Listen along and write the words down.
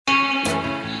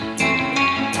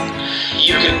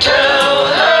can tell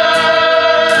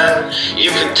her. You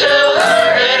can tell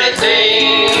her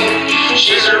anything.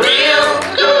 She's a real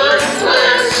good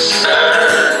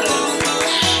listener.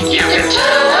 You can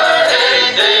tell her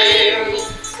anything.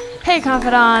 Hey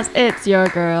confidants, it's your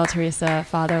girl Teresa,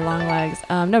 Father Longlegs.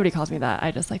 Nobody calls me that.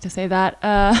 I just like to say that.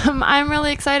 I'm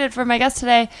really excited for my guest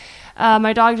today.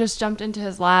 My dog just jumped into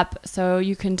his lap, so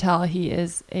you can tell he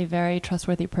is a very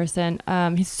trustworthy person.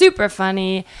 He's super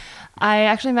funny. I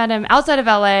actually met him outside of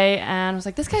LA and was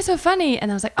like, this guy's so funny. And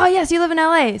I was like, oh yes, you live in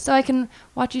LA, so I can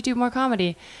watch you do more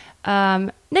comedy.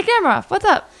 Nick Nemeroff, what's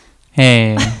up?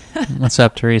 Hey, what's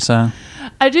up, Teresa?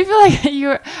 I do feel like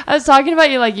I was talking about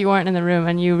you like you weren't in the room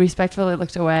and you respectfully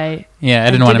looked away. Yeah,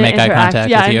 I didn't want to make eye contact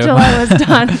with you. Until I was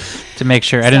done. To make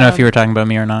sure. I didn't know if you were talking about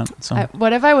me or not. So.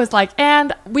 What if I was like,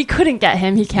 and we couldn't get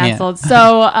him, he canceled. Yeah.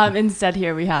 So instead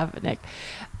here we have Nick.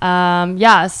 I've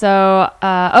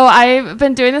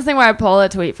been doing this thing where I pull a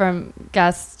tweet from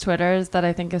guests' Twitters that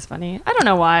I think is funny. I don't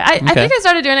know why. I think I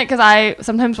started doing it because I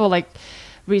sometimes will like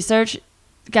research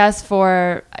guests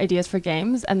for ideas for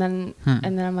games, and then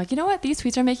I'm like, you know what, these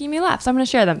tweets are making me laugh, so I'm going to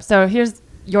share them. So here's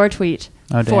your tweet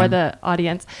for the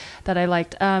audience that I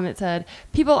liked. It said,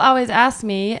 people always ask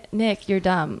me, Nick, you're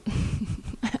dumb.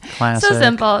 Classic. So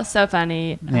simple, so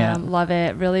funny. Yeah. Love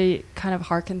it. Really kind of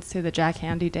harkens to the Jack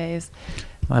Handy days.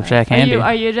 Love Jack Handy.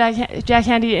 Are you Jack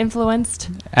Handy influenced?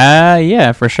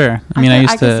 Yeah, for sure. I mean,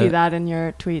 I could see that in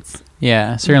your tweets.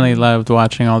 Yeah, certainly loved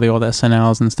watching all the old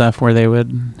SNLs and stuff where they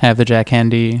would have the Jack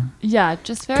Handy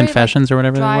just very confessions or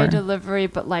whatever dry they were. delivery,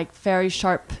 but like very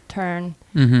sharp turn,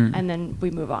 and then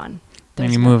we move on.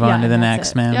 And you move on to the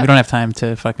next, man. Yep. We don't have time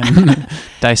to fucking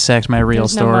dissect my real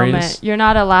stories. No, you're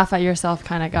not a laugh at yourself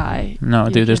kind of guy. No,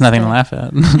 dude, there's nothing to laugh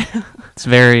at. It's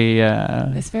very...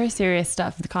 it's very serious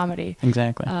stuff, the comedy.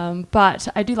 Exactly. But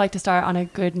I do like to start on a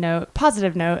good note,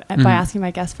 positive note, by asking my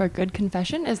guests for a good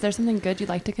confession. Is there something good you'd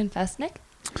like to confess, Nick?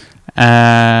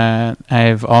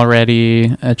 I've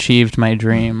already achieved my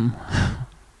dream.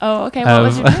 Oh, okay. What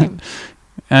was your dream?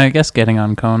 I guess getting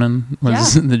on Conan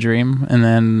was the dream, and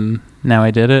then now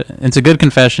I did it. It's a good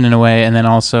confession in a way, and then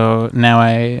also now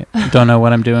I don't know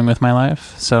what I'm doing with my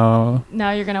life. So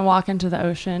now you're gonna walk into the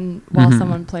ocean while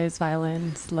someone plays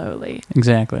violin slowly.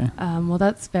 Exactly. Well,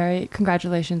 that's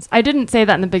congratulations. I didn't say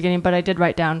that in the beginning, but I did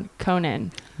write down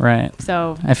Conan. Right.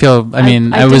 So I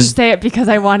didn't say it because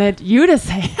I wanted you to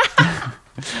say it.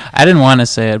 I didn't want to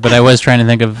say it, but I was trying to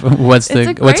think of what's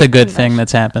a good thing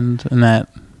that's happened in that.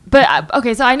 But,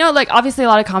 okay, so I know, like, obviously a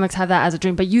lot of comics have that as a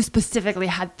dream, but you specifically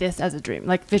had this as a dream.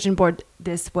 Like, vision board,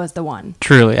 this was the one.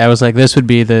 Truly. I was like, this would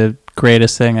be the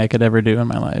greatest thing I could ever do in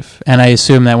my life. And I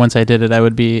assumed that once I did it, I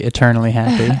would be eternally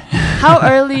happy. How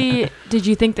early did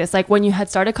you think this? Like, when you had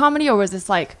started comedy, or was this,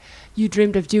 like, you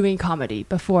dreamed of doing comedy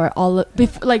before at what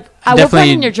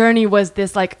point in your journey was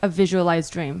this, like, a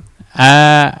visualized dream?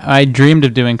 I dreamed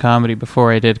of doing comedy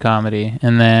before I did comedy,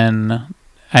 and then...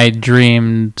 I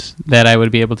dreamed that I would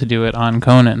be able to do it on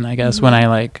Conan, I guess, when I,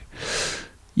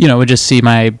 would just see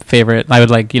my favorite. I would,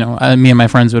 me and my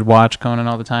friends would watch Conan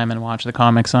all the time and watch the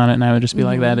comics on it, and I would just be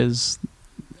like, that is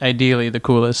ideally the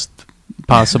coolest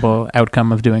possible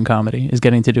outcome of doing comedy, is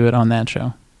getting to do it on that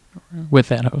show with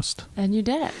that host. And you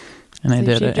did it. And I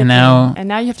did it. And now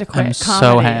you have to quit I'm comedy.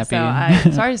 So happy. So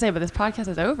I'm sorry to say, but this podcast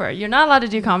is over. You're not allowed to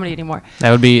do comedy anymore.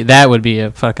 That would be a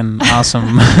fucking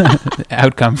awesome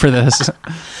outcome for this.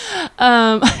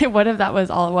 What if that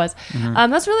was all it was?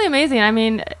 That's really amazing. I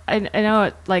mean, I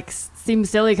know it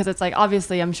seems silly because it's like,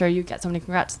 obviously I'm sure you get so many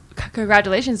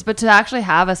congratulations, but to actually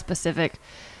have a specific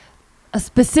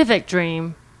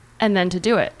dream and then to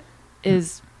do it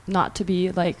is not to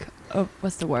be like, oh,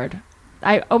 what's the word?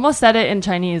 I almost said it in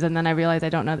Chinese, and then I realized I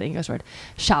don't know the English word.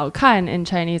 小看 in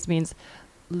Chinese means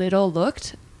little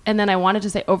looked, and then I wanted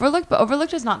to say overlooked, but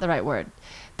overlooked is not the right word.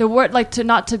 The word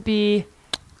not to be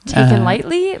taken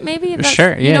lightly, maybe.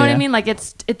 Sure, yeah. You know what I mean? Like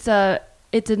it's an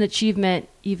achievement,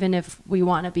 even if we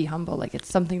want to be humble. Like it's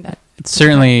something that. It's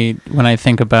certainly when I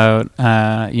think about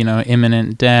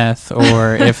imminent death,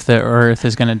 or if the Earth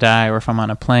is going to die, or if I'm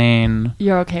on a plane.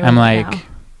 You're okay with I'm it like. Now.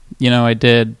 I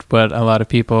did what a lot of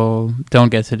people don't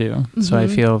get to do. So I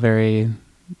feel very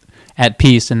at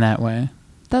peace in that way.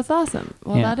 That's awesome.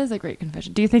 Well, that is a great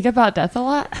confession. Do you think about death a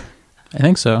lot? I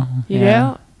think so. You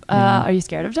do? Are you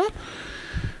scared of death?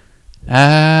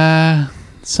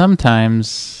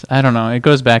 Sometimes. I don't know. It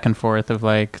goes back and forth of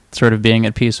sort of being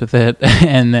at peace with it.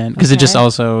 And then, because it just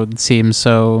also seems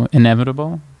so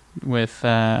inevitable with,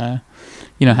 how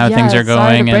things are going.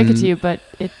 Sorry to break it to you, but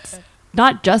it's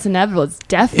not just inevitable. It's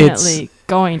definitely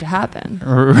going to happen.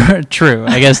 True.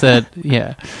 I guess that,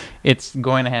 yeah, it's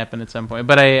going to happen at some point.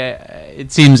 But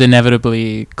it seems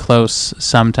inevitably close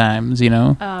sometimes, you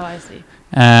know? Oh, I see.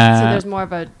 So there's more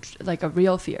of a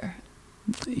real fear.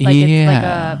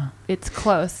 Like it's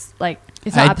close. Like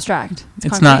it's not abstract.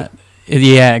 It's concrete. not.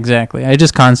 Yeah, exactly. I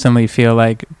just constantly feel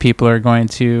like people are going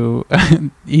to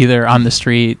either on the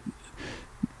street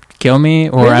kill me,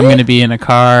 or I'm going to be in a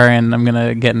car and I'm going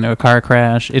to get into a car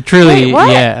crash. It truly, wait, what?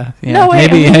 Yeah. No,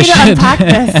 wait, maybe we I need should to unpack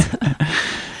this.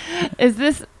 Is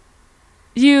this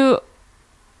you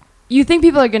think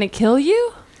people are going to kill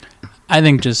you? I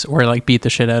think or like beat the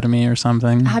shit out of me or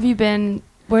something.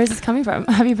 Where is this coming from?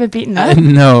 Have you been beaten up?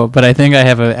 No, but I think I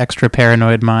have an extra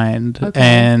paranoid mind. Okay.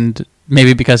 And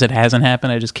maybe because it hasn't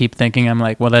happened, I just keep thinking, I'm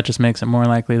like, well, that just makes it more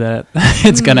likely that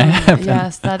it's going to happen.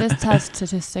 Yes, that is how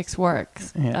statistics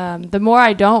works. Yeah. The more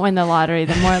I don't win the lottery,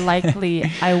 the more likely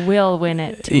I will win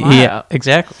it tomorrow. Yeah,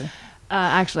 exactly.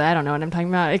 Actually, I don't know what I'm talking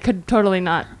about. It could totally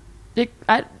not.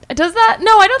 Does that?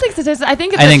 No, I don't think statistics. I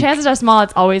think if the chances are small,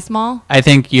 it's always small. I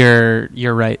think you're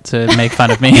right to make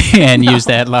fun of me and use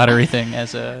that lottery thing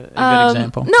as a good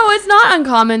example. No, it's not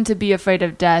uncommon to be afraid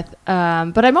of death,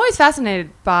 but I'm always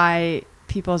fascinated by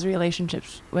people's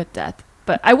relationships with death.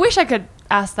 But I wish I could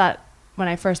ask that when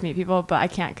I first meet people, but I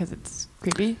can't because it's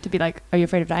creepy to be like, "Are you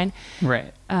afraid of dying?"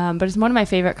 Right. But it's one of my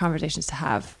favorite conversations to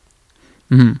have.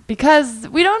 Mm-hmm. Because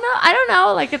we don't know. I don't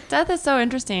know. Like, death is so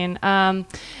interesting.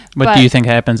 What do you think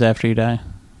happens after you die?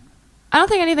 I don't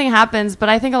think anything happens, but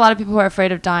I think a lot of people who are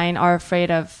afraid of dying are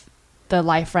afraid of the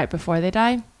life right before they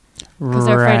die. Because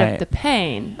they're afraid of the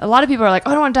pain. A lot of people are like,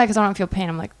 oh, I don't want to die because I don't feel pain.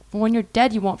 I'm like, well, when you're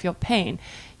dead, you won't feel pain.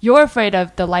 You're afraid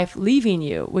of the life leaving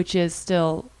you, which is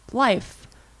still life.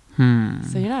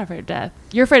 So you're not afraid of death.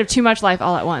 You're afraid of too much life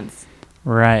all at once.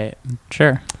 Right.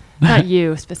 Sure. Not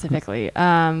you specifically.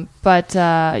 But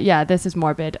this is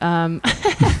morbid. Well,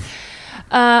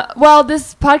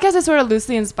 this podcast is sort of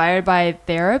loosely inspired by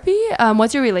therapy.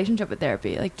 What's your relationship with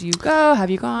therapy? Like, do you go?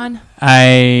 Have you gone?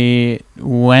 I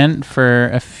went for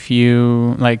a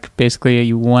few, like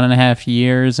basically 1.5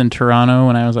 years in Toronto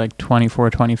when I was like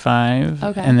 24, 25.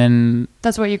 Okay. And then...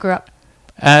 That's where you grew up?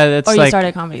 That's you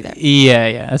started comedy there?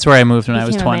 Yeah. That's where I moved when I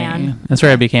was 20. That's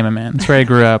where I became a man. That's where I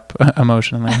grew up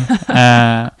emotionally.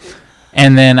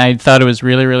 And then I thought it was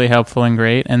really, really helpful and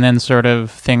great. And then sort of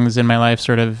things in my life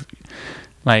sort of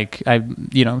like I,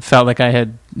 felt like I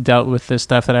had dealt with this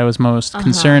stuff that I was most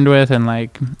concerned with, and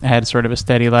like I had sort of a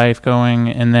steady life going.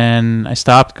 And then I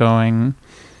stopped going.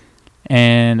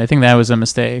 And I think that was a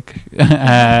mistake.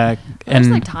 There's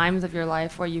like times of your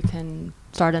life where you can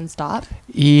start and stop.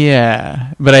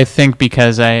 Yeah, but I think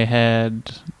because I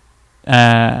had,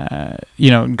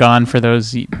 gone for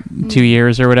those 2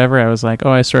 years or whatever, I was like,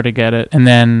 oh, I sort of get it. And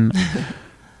then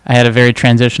I had a very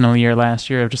transitional year last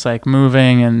year of just like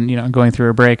moving and, going through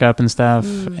a breakup and stuff.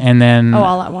 And then... Oh,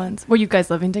 all at once. Were you guys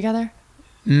living together?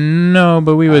 No,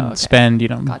 but we would spend,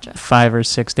 Gotcha. 5 or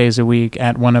 6 days a week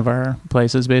at one of our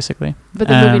places, basically. But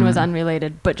the moving was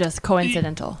unrelated, but just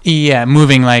coincidental. Yeah,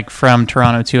 moving like from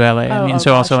Toronto to LA.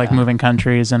 So also like moving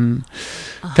countries and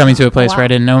coming to a place where I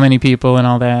didn't know many people and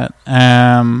all that.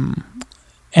 And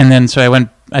then so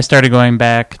I started going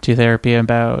back to therapy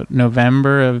about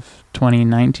November of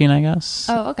 2019, I guess.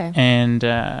 Oh, okay. And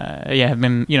I've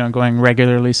been, going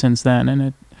regularly since then, and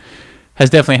it has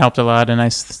definitely helped a lot, and I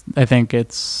think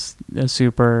it's a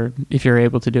super, if you're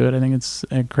able to do it, I think it's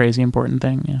a crazy important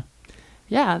thing.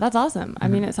 Yeah, that's awesome. I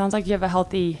mean, it sounds like you have a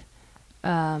healthy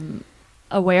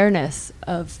awareness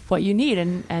of what you need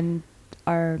and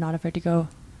are not afraid to go.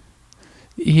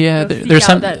 Yeah, there's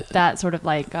some that sort of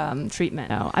like treatment.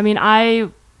 No, I mean, I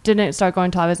didn't start going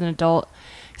until I was an adult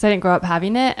because I didn't grow up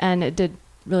having it, and it did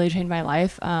really change my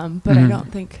life. But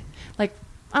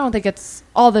I don't think it's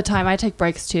all the time. I take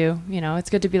breaks too. It's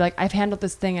good to be like, I've handled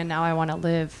this thing and now I want to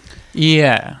live.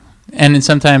 Yeah. And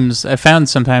I found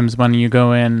sometimes when you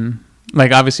go in,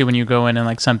 like obviously when you go in and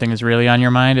like something is really on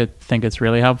your mind, I think it's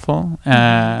really helpful.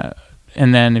 And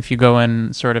then if you go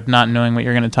in sort of not knowing what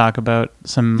you're going to talk about,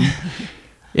 some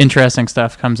interesting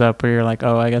stuff comes up where you're like,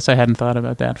 oh, I guess I hadn't thought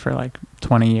about that for like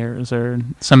 20 years or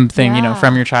something,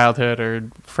 from your childhood or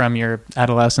from your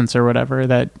adolescence or whatever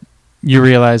that you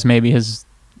realize maybe has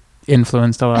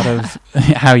influenced a lot of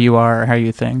how you are, how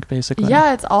you think, basically.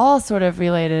 Yeah, it's all sort of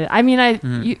related. I mean, I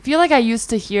feel like I used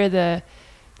to hear the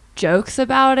jokes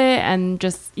about it and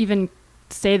just even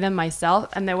say them myself,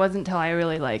 and it wasn't until I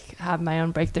really like have my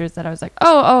own breakthroughs that I was like,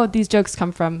 oh, these jokes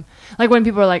come from, like when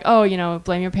people are like, oh,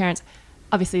 blame your parents.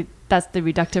 Obviously, that's the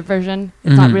reductive version.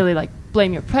 It's not really like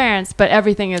blame your parents, but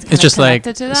everything is kind It's of just like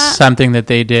connected to that. something that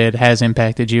they did has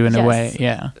impacted you in a Yes. way.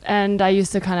 Yeah. And I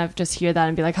used to kind of just hear that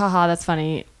and be like, haha, that's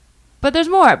funny. But there's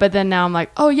more. But then now I'm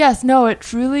like, oh, yes, no, it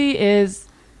truly is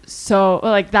so,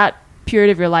 like, that period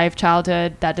of your life,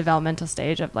 childhood, that developmental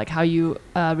stage of, like, how you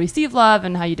receive love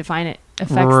and how you define it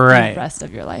affects Right. the rest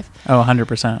of your life Oh,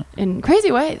 100%. in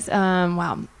crazy ways.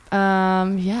 Wow.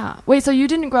 Yeah. Wait, so you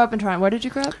didn't grow up in Toronto. Where did you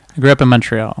grow up? I grew up in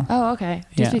Montreal. Oh, okay.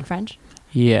 Do you Yeah. speak French?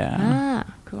 Yeah. Ah,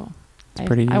 cool.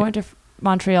 pretty- I went to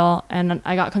Montreal, and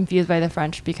I got confused by the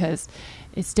French because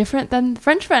it's different than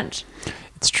French.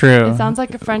 It's true. It sounds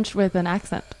like a French with an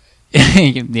accent.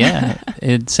 Yeah.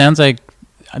 It sounds like,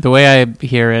 the way I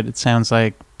hear it, it sounds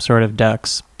like sort of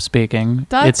ducks speaking.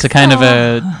 Ducks? It's a kind of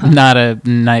not a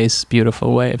nice,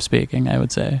 beautiful way of speaking, I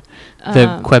would say.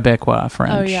 The Quebecois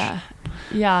French. Oh, yeah.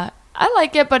 Yeah. I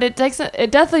like it, but it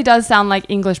definitely does sound like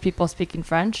English people speaking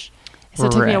French. So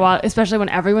it took me a Right. while, especially when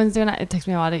everyone's doing it. It takes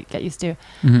me a while to get used to.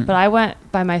 Mhm. But I went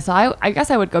by myself. I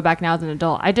guess I would go back now as an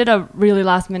adult. I did a really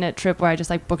last minute trip where I just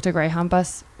like booked a Greyhound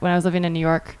bus when I was living in New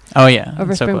York Oh, yeah.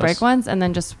 over it's so spring close. break once, and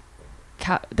then just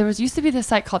there used to be this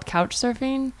site called Couch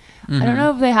Surfing. I Mhm. don't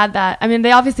know if they had that. I mean,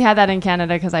 they obviously had that in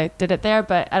Canada because I did it there,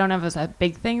 but I don't know if it was a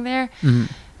big thing there. Mhm.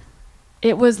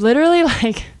 It was literally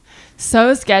like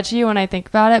so sketchy when I think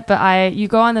about it, but you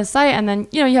go on the site and then,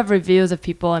 you have reviews of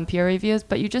people and peer reviews,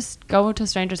 but you just go to a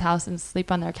stranger's house and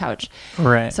sleep on their couch.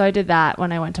 Right. So I did that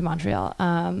when I went to Montreal.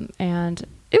 And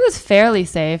it was fairly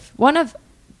safe. One of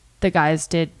the guys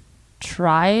did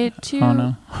try to Oh,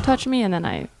 no. touch me, and then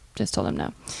I just told him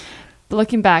no. But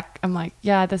looking back, I'm like,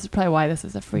 yeah, this is probably why this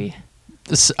is a free.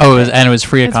 And it was free It's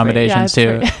free. Yeah, accommodations it's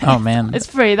too. free. Oh, man. It's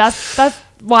free. That's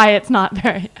why it's not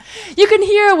very. You can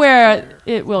hear where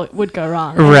it would go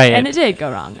wrong, Right. And it did go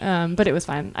wrong, but it was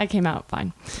fine. I came out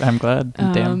fine. I'm glad.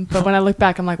 Damn. But when I look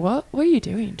back, I'm like, what are you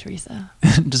doing, Teresa?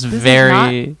 Just This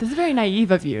very. This is very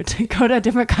naive of you to go to a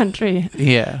different country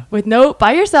Yeah.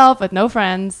 by yourself with no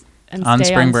friends and On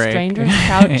stay spring on break. strangers'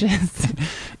 couches.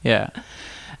 Yeah.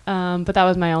 But that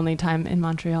was my only time in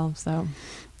Montreal, so.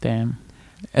 Damn.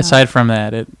 Aside from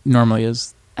that, it normally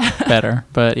is better.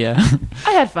 But yeah.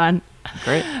 I had fun.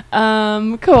 Great.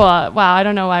 Cool. Wow, I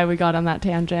don't know why we got on that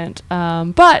tangent.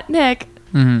 But Nick,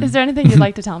 Mhm. is there anything you'd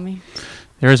like to tell me?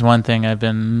 There is one thing I've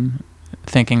been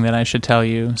thinking that I should tell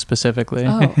you specifically.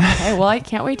 Oh, okay. Well, I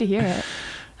can't wait to hear it.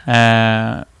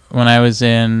 When I was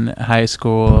in high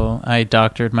school, I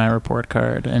doctored my report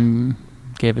card and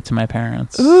gave it to my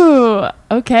parents. Ooh,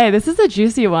 okay. This is a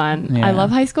juicy one. Yeah. I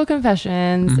love high school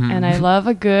confessions, Mhm. and I love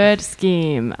a good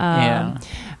scheme. Yeah.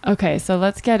 Okay, so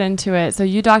let's get into it. So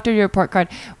you doctored your report card.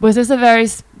 Was it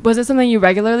something you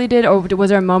regularly did, or was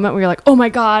there a moment where you're like, oh my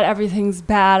God, everything's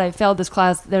bad. I failed this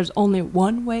class. There's only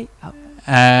one way out.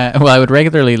 Well, I would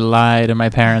regularly lie to my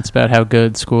parents about how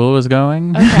good school was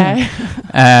going. Okay.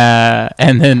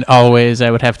 And then always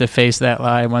I would have to face that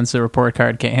lie once the report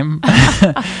card came.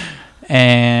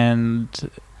 And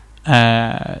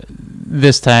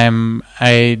this time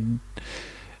I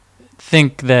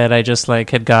think that I just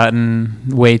had gotten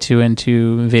way too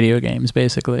into video games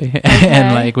basically.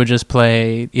 And would just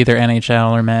play either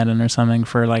NHL or Madden or something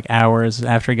for hours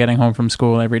after getting home from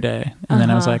school every day. And then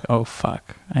I was like, oh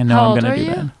fuck, I know How I'm old gonna were do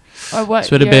you? that. Or what?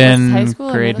 This would have year? Was high been school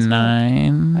or grade middle school?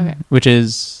 9, Okay. which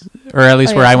is, or at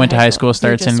least Oh, where yeah, I so went to high school You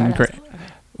starts just in started high school. Okay.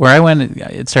 where I went.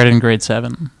 It started in grade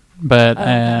 7, but Okay.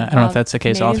 I don't know if that's the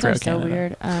case all Canadians throughout are so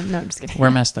Canada. weird. No, I'm just kidding. We're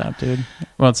messed up, dude.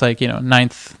 Well, it's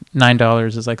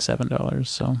 $9 is like $7,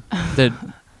 so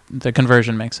the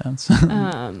conversion makes sense.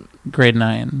 Grade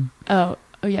 9. Oh,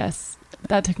 yes.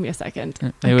 That took me a second.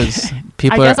 It was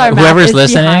people I guess are our math whoever's is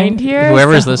listening. behind here,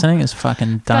 Whoever's so- listening is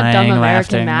fucking It's that dumb dying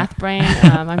American laughing. math brain.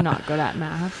 I'm not good at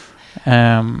math.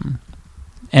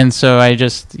 And so I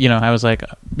just, I was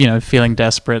feeling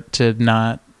desperate to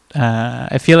not.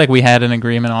 I feel like we had an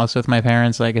agreement also with my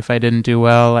parents. If I didn't do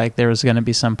well, there was going to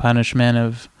be some punishment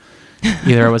of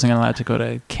either I wasn't allowed to go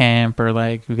to camp or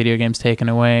video games taken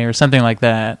away or something like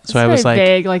that. So I was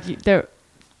vague, they're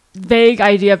vague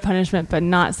idea of punishment, but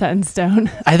not set in stone.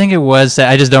 I think it was.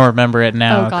 I just don't remember it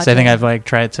now Oh, because gotcha. I think I've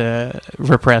tried to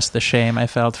repress the shame I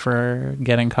felt for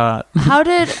getting caught. How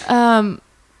did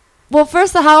well,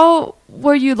 first, how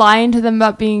were you lying to them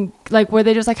about being were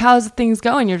they just how's things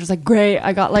going? You're just great.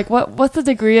 I got what's the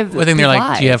degree of I think they're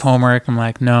lies? do you have homework? I'm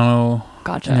like, no.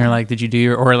 Gotcha. And they're did you do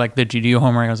your did you do your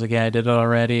homework? I was like, yeah, I did it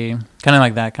already. Kind of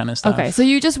like that kind of stuff. Okay, so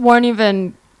you just weren't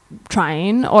even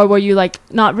trying, or were you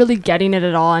not really getting it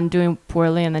at all and doing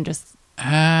poorly, and then just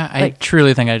I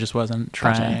truly think I just wasn't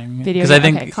gotcha. trying. Video I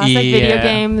think classic video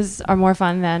games are more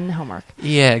fun than homework.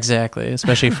 Yeah, exactly.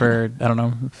 Especially for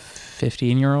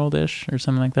 15-year-old-ish or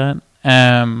something like that.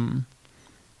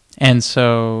 And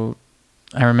so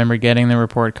I remember getting the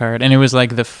report card, and it was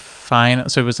like the final,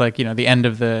 so it was like, the end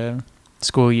of the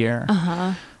school year.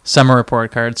 Summer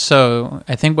report card. So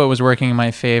I think what was working in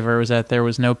my favor was that there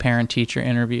was no parent-teacher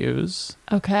interviews.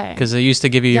 Okay. Because they used to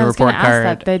give you your report card.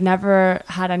 That. They never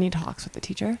had any talks with the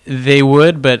teacher. They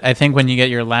would, but I think when you get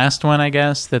your last one, I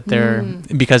guess, that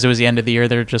because it was the end of the year,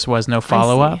 there just was no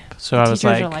follow-up. So I was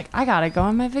teachers are like, I gotta go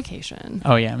on my vacation.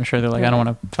 Oh yeah, I'm sure they're like, I don't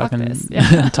want to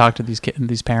fucking talk to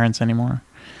these parents anymore.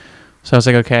 So I was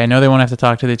like, okay, I know they won't have to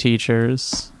talk to the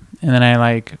teachers. And then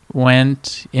I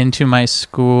went into my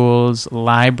school's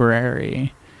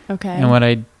library. Okay. And what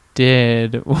I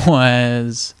did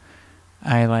was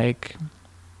I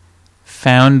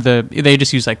found they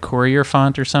just use Courier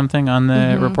font or something on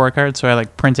the report card. So I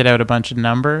printed out a bunch of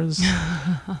numbers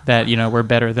that, were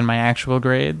better than my actual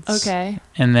grades. Okay.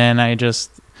 And then I just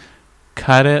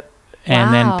cut it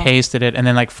and then pasted it and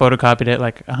then photocopied it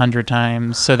 100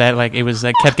 times so that it was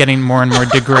kept getting more and more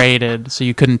degraded, so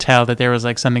you couldn't tell that there was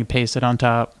something pasted on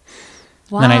top.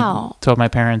 Wow. And then I told my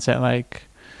parents that I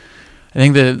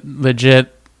think the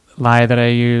legit lie that I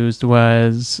used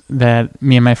was that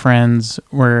me and my friends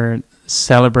were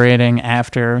celebrating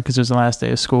after, because it was the last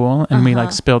day of school, and we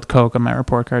spilled Coke on my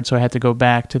report card, so I had to go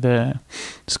back to the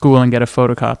school and get a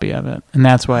photocopy of it. And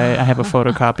that's why I have a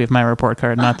photocopy of my report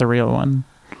card, not the real one.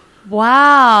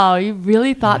 Wow, you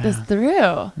really thought this through.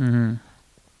 Mm-hmm.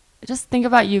 Just think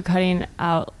about you cutting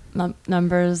out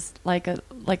numbers like a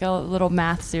little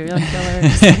math serial killer.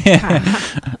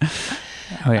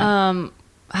 Oh yeah.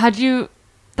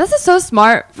 This is so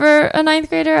smart for a ninth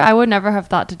grader. I would never have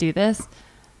thought to do this.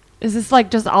 Is this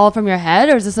just all from your head,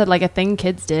 or is this a thing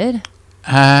kids did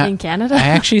in Canada? I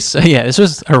actually this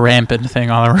was a rampant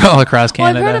thing all across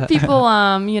Canada. Well, I've heard of people,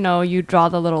 you draw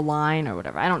the little line or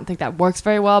whatever. I don't think that works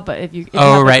very well, but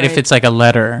if it's a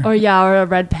letter. Or a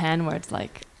red pen where it's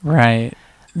Right.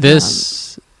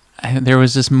 There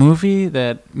was this movie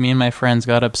that me and my friends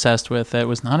got obsessed with that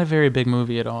was not a very big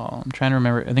movie at all. I'm trying to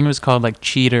remember. I think it was called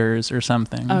Cheaters or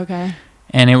something. Okay.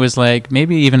 And it was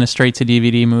maybe even a straight to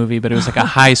DVD movie, but it was a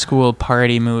high school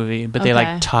party movie, but they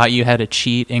taught you how to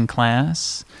cheat in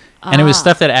class. And it was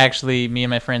stuff that actually me and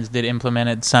my friends did implement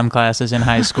at some classes in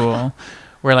high school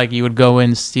where you would go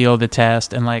and steal the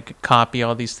test and copy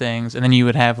all these things. And then you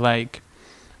would have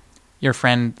your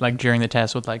friend during the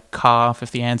test would cough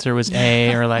if the answer was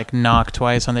A or knock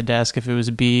twice on the desk if it was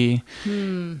B.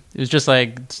 It was just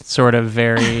sort of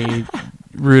very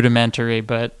rudimentary,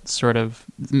 but sort of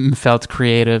felt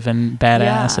creative and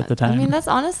badass at the time. I mean, that's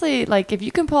honestly if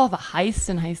you can pull off a heist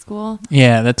in high school.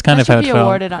 Yeah, that's kind of how it felt.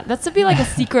 Awarded on. That should be a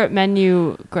secret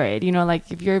menu grade.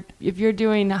 If you're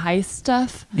doing heist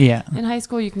stuff. Yeah. In high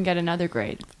school, you can get another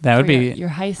grade. That would be your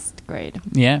heist grade.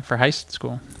 Yeah, for heist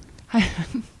school.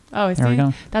 Oh, there we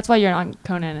go. That's why you're on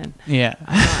Conan. Yeah.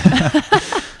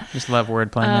 Just love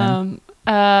wordplay, man.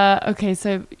 Okay,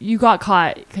 so you got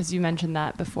caught because you mentioned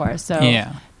that before. So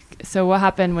yeah. So what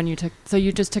happened when you took? So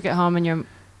you just took it home, and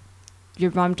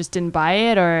your mom just didn't buy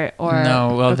it, or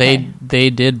no? Well, they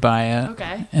did buy it.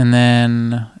 Okay. And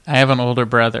then I have an older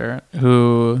brother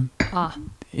who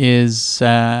is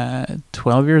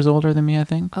 12 years older than me, I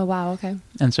think. Oh wow. Okay.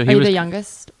 And so Are you the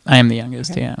youngest? I am the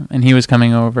youngest. Okay. Yeah. And he was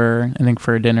coming over, I think,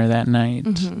 for dinner that night.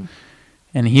 Mm-hmm.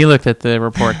 And he looked at the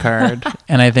report card,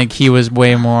 and I think he was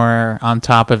way more on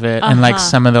top of it. And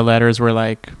some of the letters were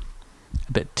a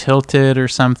bit tilted or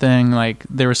something.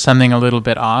 There was something a little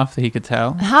bit off that he could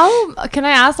tell. How can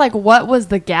I ask? What was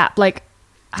the gap?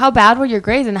 How bad were your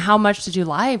grades, and how much did you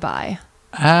lie by?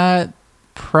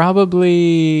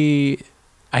 Probably.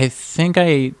 I think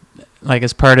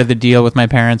as part of the deal with my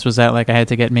parents was that I had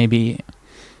to get maybe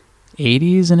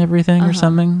 80s and everything or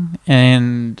something,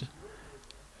 and.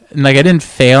 I didn't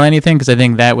fail anything because I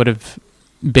think that would have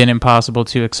been impossible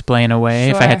to explain away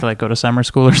if I had to go to summer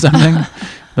school or something.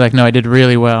 No, I did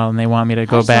really well, and they want me to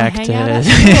go back to yeah, I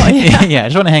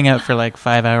just want to hang out for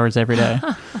 5 hours every day.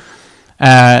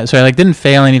 So I didn't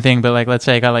fail anything, but let's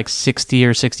say I got 60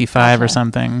 or 65 or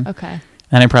something. Okay.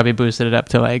 And I probably boosted it up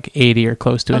to 80 or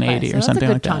close to an 80 or something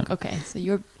like that. Okay, so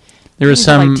there was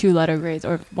some 2 letter grades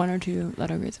or 1 or 2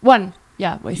 letter grades. 1.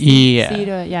 Yeah. Yeah. C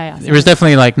to, yeah. It was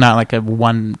definitely not a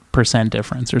 1%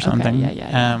 difference or something. Okay,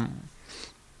 yeah.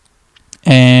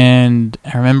 And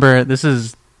I remember this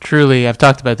is truly, I've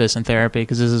talked about this in therapy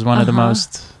because this is one of the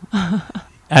most, I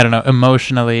don't know,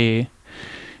 emotionally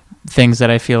things that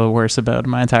I feel worse about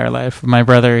in my entire life. My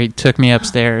brother, he took me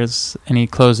upstairs and he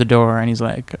closed the door and he's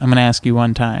like, I'm going to ask you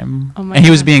one time. Oh my and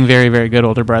he was God. being very, very good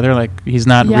older brother. He's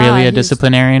not really a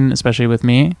disciplinarian, especially with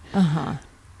me.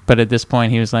 But at this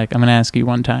point, he was like, I'm going to ask you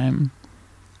one time.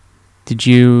 Did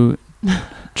you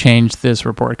change this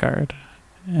report card?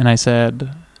 And I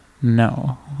said,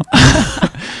 no.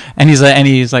 and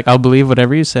he's like, I'll believe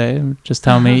whatever you say. Just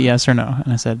tell me yes or no.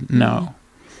 And I said, no.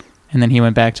 And then he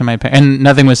went back to my parents. And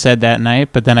nothing was said that night.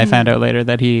 But then I found out later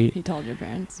that he told your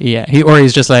parents. Yeah.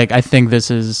 He's just like, I think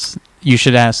you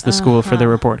should ask the school for the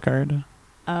report card.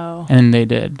 Oh. And they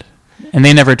did. And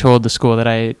they never told the school that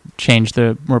I changed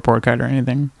the report card or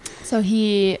anything. So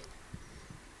he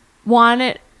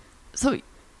wanted... So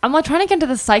I'm like trying to get into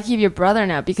the psyche of your brother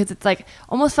now, because it's like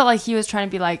almost felt like he was trying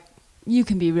to be like, you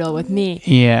can be real with me.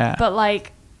 Yeah. But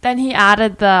like then he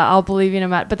added the I'll believe you no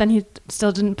matter, but then he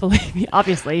still didn't believe me,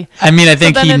 obviously. I mean, I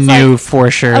think he knew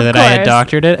for sure that I had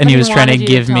doctored it, and he was trying to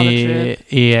give me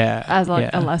as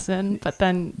like a lesson, but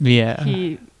then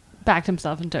he backed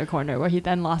himself into a corner where he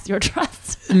then lost your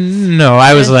trust. No,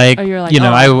 I was like,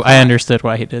 I understood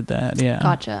why he did that. Yeah.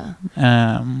 Gotcha.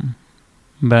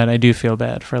 But I do feel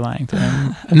bad for lying to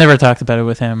him. I never talked about it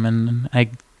with him, and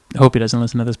I hope he doesn't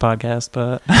listen to this podcast.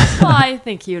 But well, I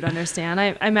think he would understand.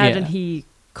 I imagine he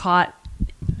caught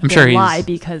the lie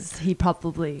because he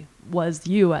probably was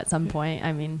you at some point.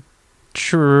 I mean,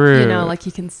 true. You know, like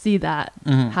he can see that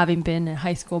having been a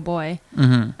high school boy.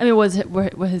 I mean,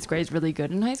 were his grades really good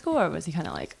in high school, or was he kind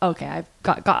of like, okay,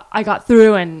 I got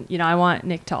through, and you know, I want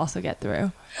Nick to also get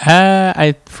through?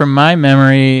 From my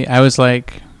memory, I was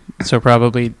like. So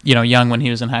probably, young when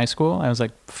he was in high school. I was like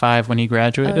 5 when he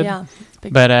graduated. Oh, yeah.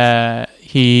 But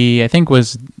he, I think,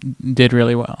 did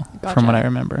really well from what I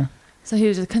remember. So he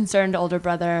was a concerned older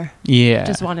brother. Yeah.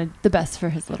 Just wanted the best for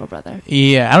his little brother.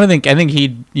 Yeah. I think he,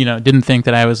 didn't think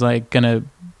that I was like gonna,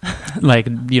 like,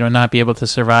 not be able to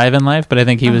survive in life. But I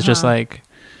think he was just like,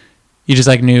 he just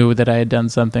like knew that I had done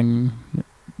something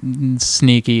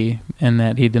sneaky and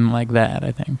that he didn't like that,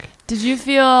 I think. Did you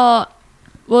feel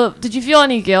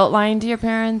any guilt lying to your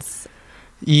parents?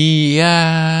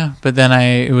 Yeah, but then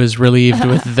I was relieved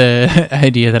with the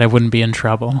idea that I wouldn't be in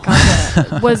trouble.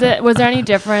 Gotcha. Was there any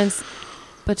difference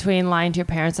between lying to your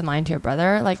parents and lying to your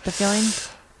brother, like the feeling?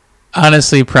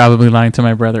 Honestly, probably lying to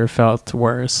my brother felt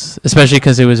worse, especially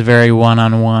because it was very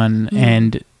one-on-one,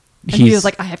 and he was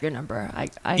like, I have your number. I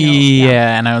know.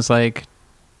 Yeah, and I was like,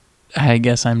 I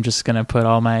guess I'm just going to put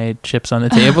all my chips on the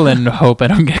table and hope I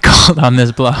don't get called on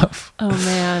this bluff. Oh,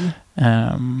 man.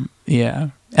 Yeah.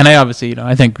 And I obviously,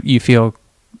 I think you feel,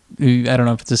 I don't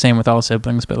know if it's the same with all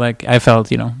siblings, but like I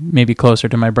felt, maybe closer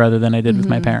to my brother than I did with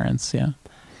my parents. Yeah.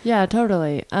 Yeah,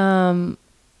 totally.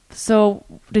 So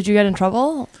did you get in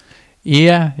trouble?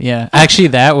 Yeah. Actually,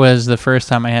 that was the first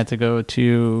time I had to go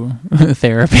to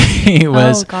therapy. It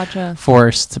was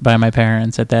forced by my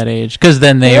parents at that age. Because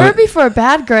then therapy for a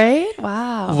bad grade?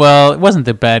 Wow. Well, it wasn't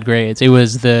the bad grades. It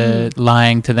was the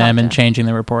lying to them and changing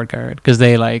the report card. Because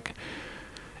they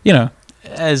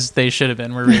as they should have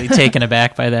been, were really taken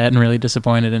aback by that and really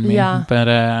disappointed in me. Yeah.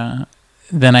 But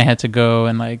then I had to go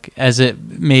and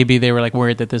maybe they were like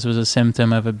worried that this was a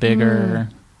symptom of a bigger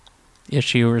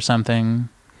issue or something.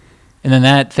 And then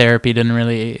that therapy didn't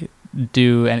really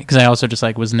do any, because I also just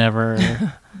was never,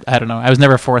 I don't know, I was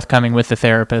never forthcoming with the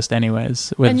therapist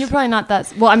anyways. And you're probably not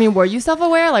that, well, I mean, were you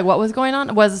self-aware? Like what was going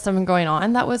on? Was there something going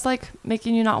on that was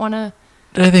making you not want to?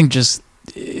 I think just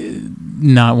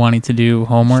not wanting to do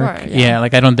homework. Sure, yeah.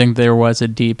 I don't think there was a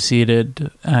deep-seated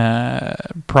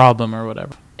problem or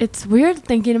whatever. It's weird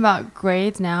thinking about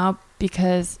grades now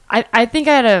because I think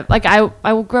I had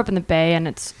I grew up in the Bay and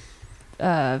it's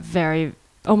very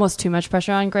almost too much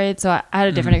pressure on grades, so I had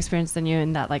a different experience than you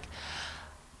in that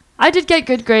I did get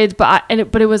good grades, but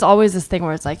it was always this thing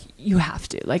where it's you have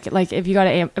to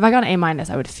if I got an A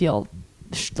minus, I would feel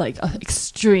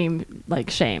extreme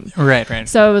shame. Right.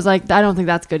 So it was I don't think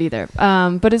that's good either.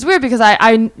 But it's weird because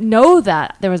I know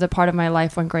that there was a part of my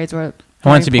life when grades were. I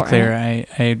want to be clear. I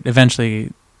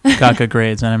eventually got good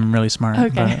grades, and I'm really smart.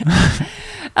 Okay.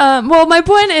 Well, my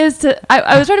point is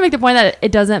I was trying to make the point that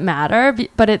it doesn't matter,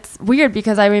 but it's weird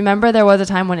because I remember there was a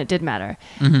time when it did matter.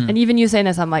 Mm-hmm. And even you saying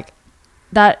this, I'm like,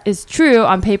 that is true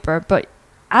on paper. But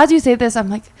as you say this, I'm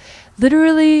like,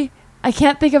 literally, I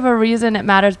can't think of a reason it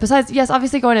matters. Besides, yes,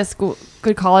 obviously going to school,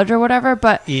 good college or whatever.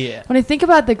 But when I think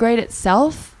about the grade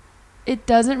itself, it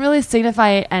doesn't really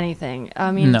signify anything.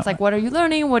 I mean, It's what are you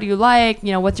learning? What do you like?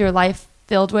 What's your life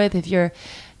filled with? If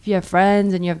you have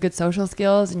friends and you have good social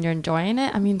skills and you're enjoying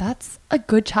it, I mean, that's a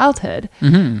good childhood.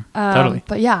 Mm-hmm. Totally.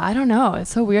 But yeah, I don't know.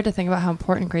 It's so weird to think about how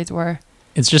important grades were.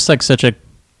 It's just such a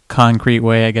concrete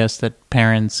way, I guess, that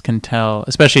parents can tell,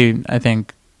 especially, I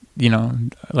think,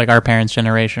 our parents'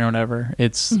 generation or whatever.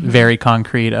 It's very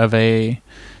concrete of a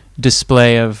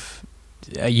display of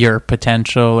your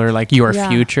potential or your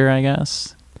future, I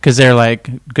guess. Because they're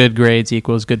good grades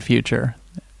equals good future.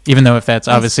 Even though if that's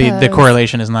obviously the suppose.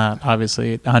 correlation is not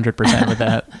obviously 100% with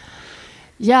that.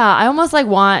 Yeah, I almost like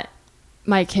want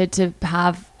my kid to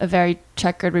have a very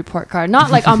checkered report card. Not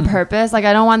like on purpose. Like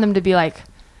I don't want them to be like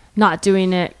not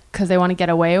doing it because they want to get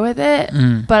away with it.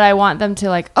 But I want them to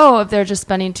like, oh, if they're just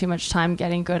spending too much time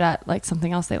getting good at like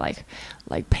something else they like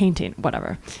painting,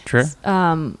 whatever. True.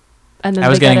 And then I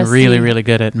was they getting get a really, C. really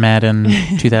good at Madden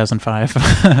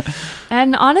 2005.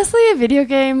 And honestly, video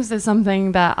games is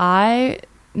something that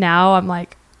I'm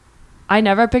like, I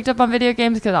never picked up on video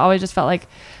games because I always just felt like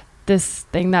this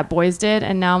thing that boys did.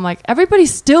 And now I'm like, everybody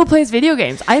still plays video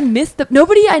games. I miss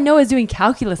nobody I know is doing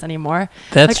calculus anymore.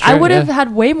 That's like true, I would have yeah.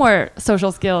 had way more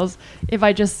social skills if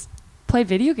I just played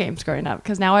video games growing up,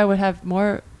 because now I would have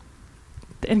more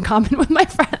in common with my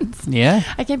friends. Yeah.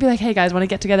 I can't be like, hey guys, want to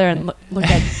get together and look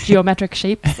at geometric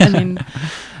shapes? I mean,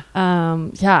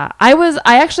 yeah,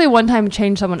 I actually one time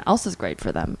changed someone else's grade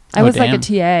for them. I was like a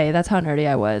TA. That's how nerdy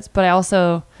I was. But I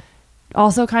also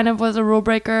kind of was a rule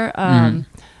breaker.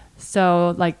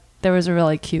 So like there was a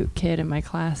really cute kid in my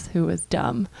class who was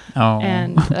dumb. Oh.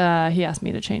 And he asked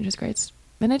me to change his grades.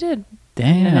 And I did.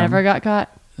 Damn. And I never got caught.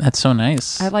 That's so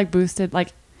nice. I like boosted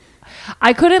like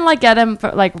I couldn't like get him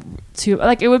for like to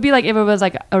like, it would be like if it was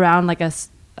like around like a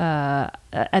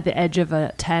at the edge of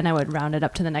a 10, I would round it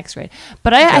up to the next grade.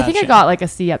 But I think I got like a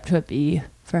C up to a B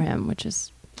for him, which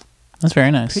is that's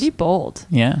very nice. Pretty bold.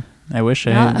 Yeah. I wish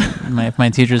if my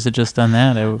teachers had just done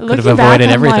that, I could have Looking avoided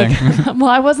back, everything. Like, well,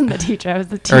 I wasn't the teacher. I was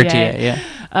the TA. Or TA,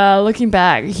 yeah. Looking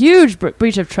back, huge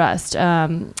breach of trust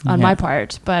on my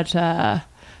part. But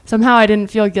somehow I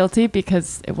didn't feel guilty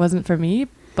because it wasn't for me.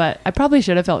 But I probably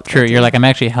should have felt guilty. True. You're like, I'm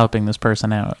actually helping this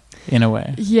person out in a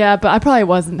way. Yeah, but I probably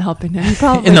wasn't helping him. He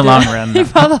probably in the long run. He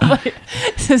probably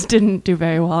just didn't do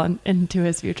very well into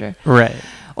his future. Right.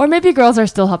 Or maybe girls are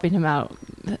still helping him out.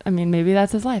 I mean, maybe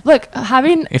that's his life. Look,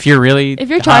 if you're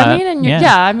charming and you're,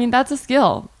 I mean, that's a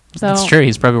skill. So that's true.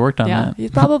 He's probably worked on that.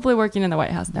 He's probably working in the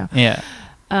White House now. Yeah.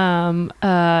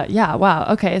 Yeah.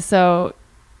 Wow. Okay. So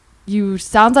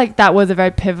sounds like that was a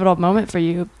very pivotal moment for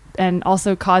you, and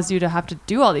also caused you to have to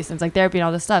do all these things like therapy and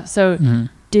all this stuff. So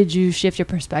did you shift your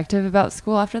perspective about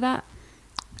school after that?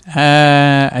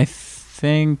 I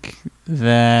think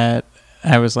that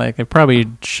I was like, I probably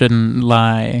shouldn't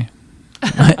lie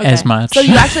as much. So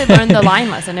you actually learned the lying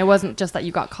lesson. It wasn't just that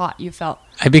you got caught. You felt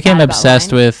I became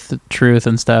obsessed with truth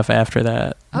and stuff after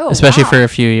that. Especially for a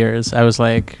few years. I was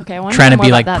like trying to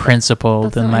be like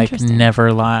principled and like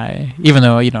never lie. Even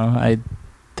though, I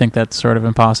think that's sort of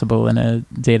impossible in a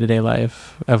day-to-day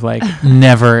life of like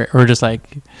never, or just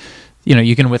like,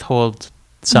 you can withhold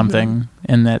something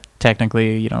and that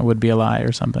technically, would be a lie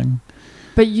or something.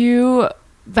 But you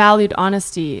valued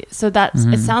honesty. So that's,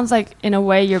 it sounds like in a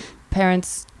way your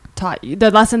parents taught you,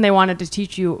 the lesson they wanted to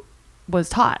teach you was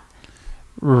taught.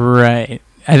 Right.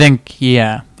 I think,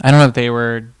 I don't know if they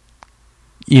were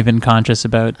even conscious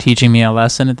about teaching me a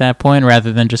lesson at that point,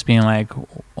 rather than just being like,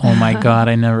 oh my God,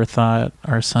 I never thought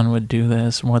our son would do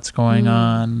this. What's going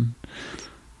on?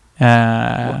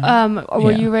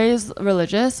 Were you raised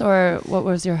religious, or what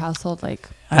was your household like?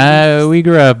 We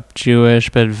grew up Jewish,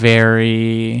 but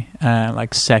very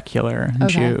like secular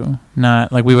Jew.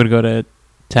 Not like we would go to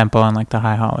temple on like the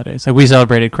high holidays. Like we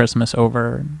celebrated Christmas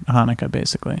over Hanukkah,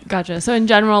 basically. Gotcha. So in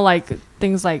general, like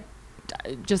things like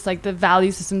just like the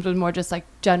value systems was more just like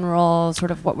general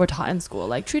sort of what we're taught in school,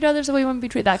 like treat others the way you want to be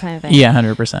treated, that kind of thing. Yeah,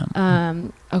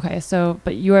 100%. Okay, so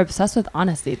but you were obsessed with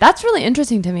honesty. That's really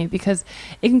interesting to me because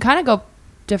it can kind of go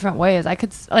different ways. I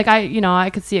could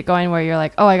see it going where you're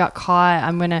like, oh, I got caught,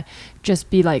 I'm gonna just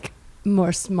be like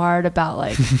more smart about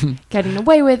like getting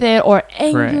away with it, or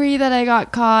angry that I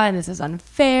got caught and this is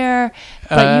unfair.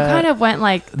 But you kind of went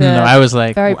like the I was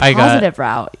like very positive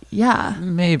route. Yeah,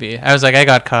 maybe I was like, I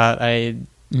got caught, I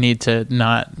need to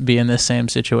not be in this same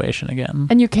situation again.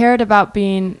 And you cared about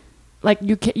being like,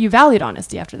 you valued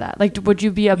honesty after that. Like, would you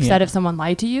be upset if someone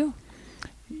lied to you?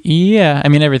 Yeah, I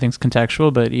mean everything's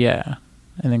contextual, but yeah,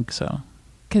 I think so.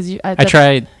 Because I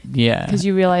tried, because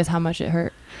you realize how much it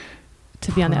hurt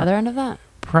to be on the other end of that?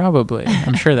 Probably.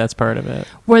 I'm sure that's part of it.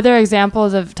 Were there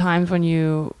examples of times when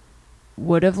you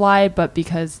would have lied, but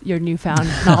because your newfound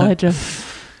knowledge of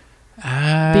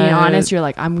being honest, you're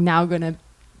like, I'm now going to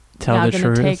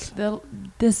take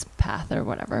this path or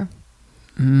whatever?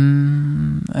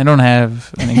 I don't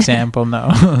have an example,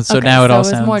 no. So okay, now it all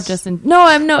sounds more just I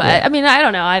don't know.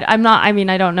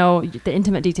 I don't know the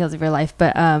intimate details of your life,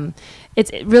 but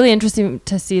it's really interesting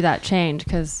to see that change,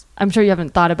 because I'm sure you haven't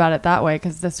thought about it that way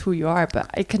because that's who you are, but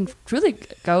it can really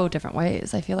go different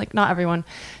ways. I feel like not everyone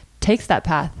takes that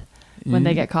path. when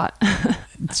they get caught.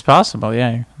 It's possible,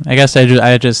 yeah. I guess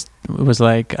I just was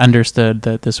like understood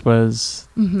that this was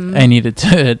I needed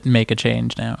to make a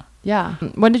change now. Yeah.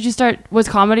 When did you start? Was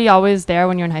comedy always there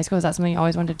when you were in high school? Was that something you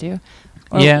always wanted to do?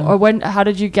 Yeah. Or when? How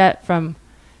did you get from,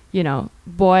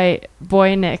 boy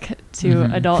Nick to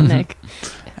adult Nick?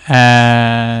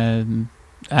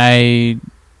 I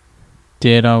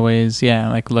did always,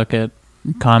 look at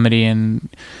comedy and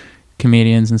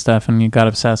comedians and stuff, and you got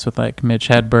obsessed with like Mitch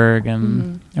Hedberg,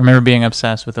 and I remember being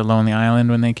obsessed with The Lonely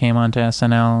Island when they came onto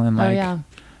SNL, and I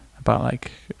bought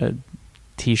like a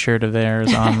t-shirt of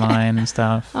theirs online and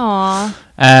stuff. Aww.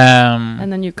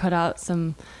 And then you cut out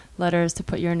some letters to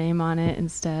put your name on it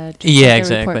instead. Yeah,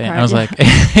 exactly. I was like,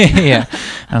 I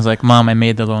was like, Mom, I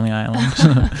made The Lonely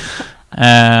Island.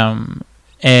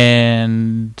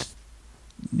 And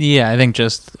I think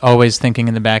just always thinking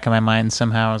in the back of my mind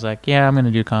somehow I was like, I'm going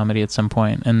to do comedy at some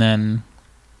point. And then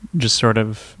just sort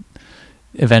of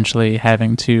eventually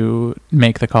having to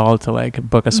make the call to like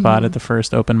book a spot at the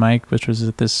first open mic, which was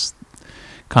at this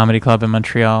comedy club in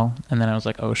Montreal. And then I was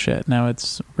like, oh shit, now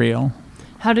it's real.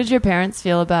 How did your parents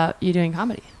feel about you doing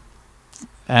comedy?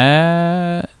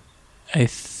 I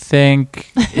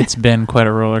think it's been quite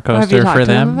a roller coaster have you talked for to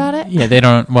them. About it? Yeah, they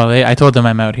don't. Well, I told them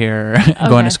I'm out here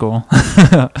going to school.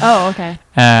 Oh, okay.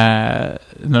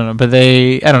 No, but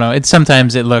I don't know.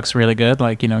 Sometimes it looks really good,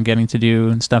 like getting to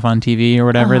do stuff on TV or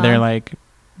whatever. They're like,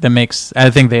 I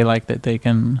think they like that they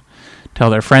can tell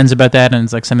their friends about that, and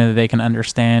it's like something that they can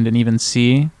understand and even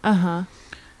see. And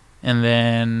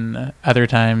then other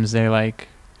times they like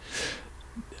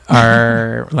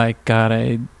are like, God,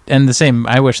 I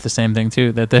wish the same thing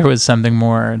too, that there was something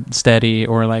more steady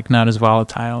or like not as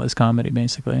volatile as comedy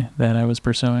basically that I was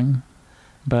pursuing.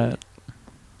 But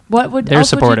they're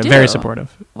supportive, very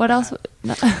supportive. What else?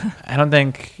 I don't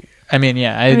think,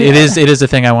 it is a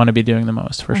thing I want to be doing the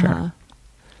most for sure.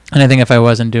 And I think if I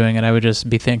wasn't doing it, I would just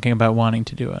be thinking about wanting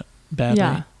to do it badly.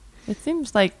 Yeah. It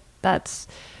seems like that's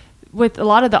with a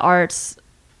lot of the arts,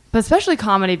 but especially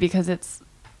comedy, because it's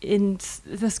in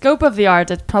the scope of the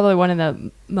arts, it's probably one of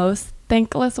the most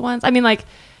thankless ones. I mean, like,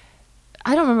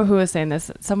 I don't remember who was saying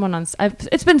this. Someone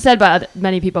it's been said by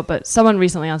many people, but someone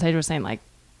recently on stage was saying like,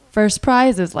 first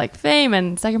prize is like fame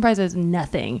and second prize is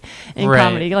nothing in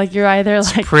comedy. Like you're either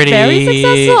like very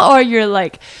successful or you're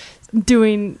like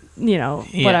doing,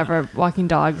 whatever, walking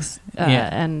dogs,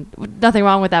 and nothing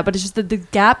wrong with that. But it's just that the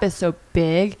gap is so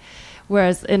big.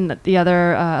 Whereas in the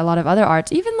other, a lot of other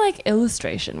arts, even like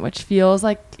illustration, which feels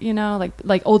like,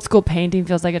 like old school painting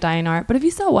feels like a dying art. But if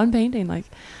you sell one painting, like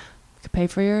you could pay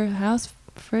for your house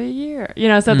for a year,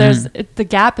 so the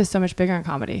gap is so much bigger in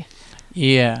comedy.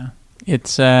 Yeah.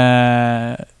 It's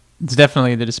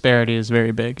definitely, the disparity is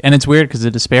very big. And it's weird because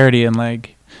the disparity in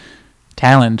like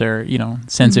talent or,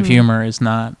 sense of humor is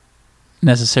not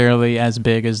necessarily as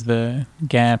big as the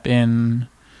gap in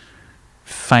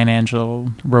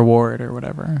financial reward or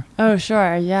whatever. Oh,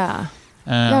 sure. Yeah.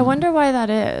 I wonder why that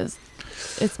is.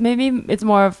 It's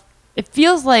more of, it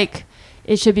feels like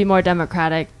it should be more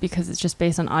democratic because it's just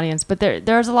based on audience, but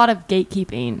there's a lot of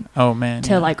gatekeeping. Oh man.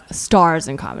 To like stars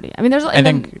in comedy. I mean, there's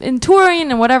in touring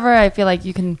and whatever, I feel like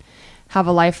you can have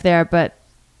a life there, but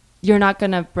you're not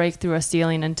going to break through a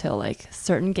ceiling until like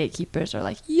certain gatekeepers are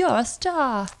like, you're a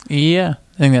star. Yeah,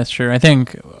 I think that's true. I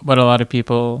think what a lot of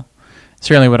people,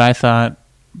 certainly what I thought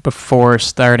before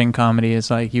starting comedy, is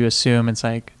like you assume it's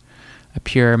like a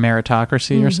pure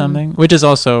meritocracy or something, which is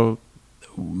also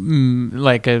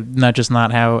like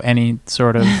not how any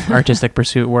sort of artistic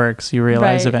pursuit works. You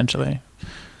realize eventually,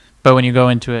 but when you go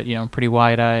into it, pretty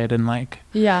wide-eyed and like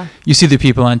you see the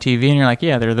people on TV and you're like,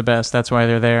 yeah, they're the best, that's why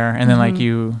they're there. And then like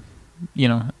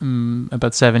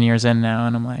about 7 years in now,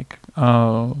 and I'm like,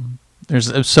 oh,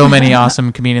 there's so many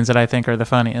awesome comedians that I think are the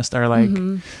funniest are like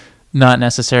not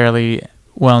necessarily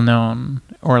well known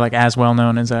or like as well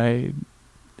known as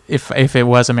if it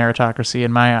was a meritocracy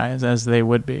in my eyes, as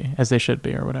they should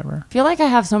be or whatever. I feel like I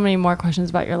have so many more questions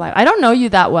about your life. I don't know you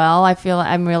that well. I feel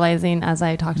I'm realizing as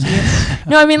I talk to you.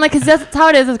 No, I mean, like, cause that's how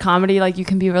it is with comedy. Like you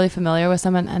can be really familiar with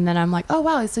someone and then I'm like, oh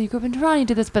wow, so you grew up in Toronto, you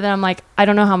did this. But then I'm like, I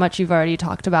don't know how much you've already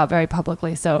talked about very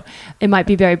publicly. So it might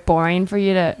be very boring for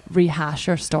you to rehash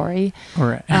your story.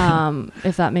 Right.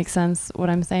 If that makes sense, what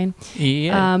I'm saying.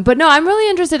 Yeah. But no, I'm really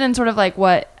interested in sort of like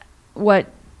what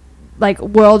like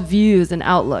world views and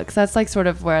outlooks. That's like sort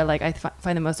of where like I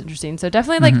find the most interesting. So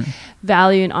definitely like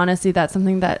value and honesty. That's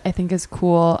something that I think is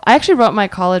cool. I actually wrote my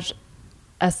college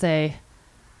essay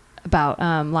about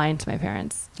lying to my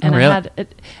parents, and I had a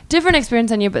different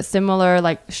experience than you, but similar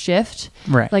like shift,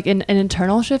 right? Like an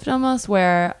internal shift almost,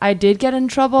 where I did get in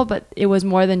trouble, but it was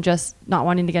more than just not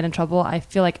wanting to get in trouble. I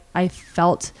feel like I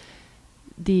felt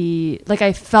like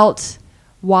I felt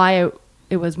why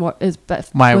it was more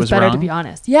why it was better wrong? to be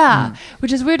honest. Yeah,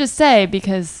 which is weird to say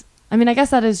because I mean I guess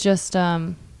that is just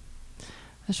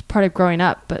that's part of growing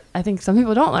up, but I think some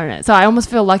people don't learn it. So I almost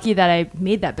feel lucky that I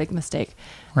made that big mistake.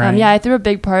 Right. Yeah, I threw a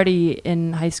big party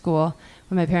in high school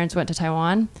when my parents went to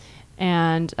Taiwan,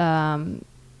 and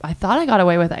I thought I got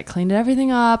away with it. I cleaned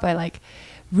everything up. I like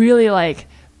really like.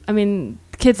 I mean,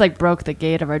 kids like broke the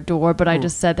gate of our door, but I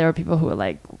just said there were people who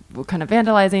were kind of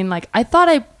vandalizing. Like I thought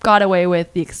I got away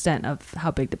with the extent of how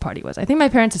big the party was. I think my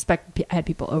parents suspect I had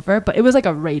people over, but it was like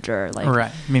a rager. Like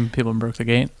Right. I mean, people broke the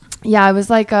gate. yeah, it was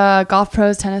like a golf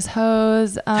pros tennis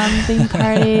hose theme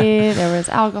party. There was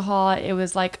alcohol. It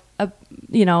was like a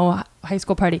high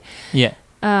school party. Yeah.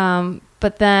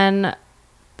 But then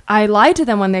I lied to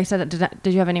them when they said,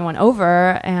 did you have anyone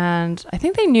over? And I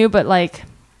think they knew, but like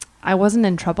I wasn't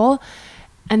in trouble.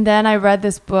 And then I read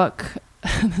this book.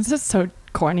 This is so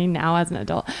corny now as an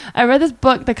adult. I read this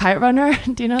book, The Kite Runner.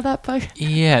 Do you know that book?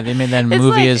 Yeah, they made that It's movie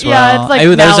like- as well. Yeah, it's like that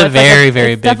was now a it's very, like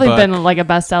very it's big definitely book. been like a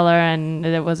bestseller, and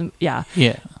it wasn't. Yeah.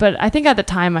 Yeah. But I think at the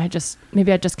time I'd just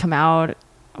come out.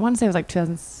 I want to say it was like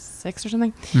 2006 or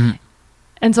something. Mhm.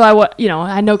 And so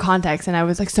I had no context, and I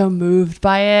was like so moved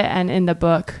by it. And in the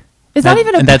book, it's not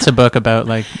even and that's a book about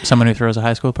like someone who throws a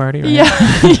high school party, right?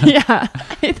 Yeah, yeah.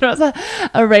 He throws a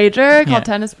rager called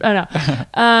tennis. Oh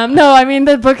no, no. I mean,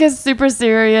 the book is super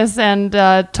serious and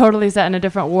totally set in a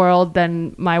different world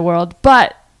than my world.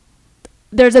 But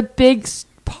there's a big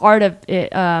part of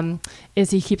it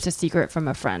is he keeps a secret from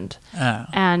a friend,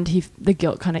 and the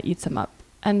guilt kind of eats him up.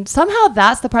 And somehow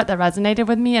that's the part that resonated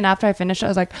with me. And after I finished it, I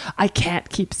was like, I can't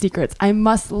keep secrets. I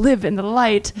must live in the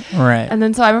light. Right. And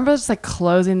then so I remember just like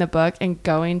closing the book and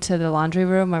going to the laundry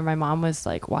room where my mom was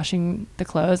like washing the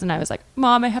clothes. And I was like,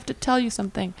 Mom, I have to tell you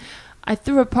something. I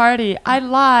threw a party. I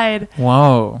lied.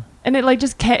 Whoa. And it like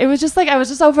just it was just like I was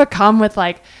just overcome with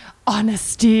like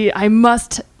honesty. I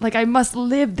must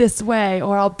live this way,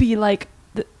 or I'll be like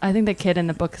I think the kid in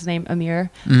the book's name Amir.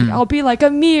 I'll be like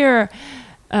Amir.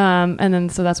 And then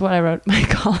so that's what I wrote my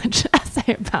college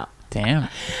essay about. Damn.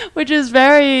 Which is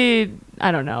very,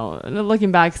 I don't know,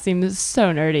 looking back seems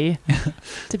so nerdy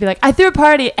to be like, I threw a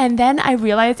party and then I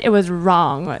realized it was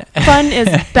wrong. Fun is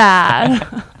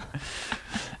bad.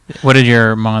 What did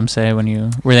your mom say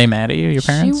were they mad at you, your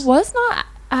parents? She was not,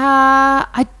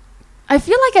 I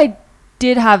feel like I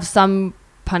did have some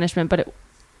punishment, but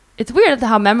it's weird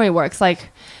how memory works. Like,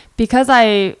 because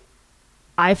I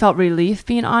felt relief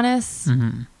being honest.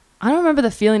 Mm-hmm. I don't remember the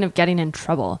feeling of getting in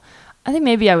trouble. I think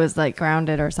maybe I was like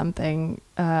grounded or something.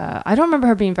 I don't remember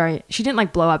her she didn't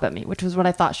like blow up at me, which was what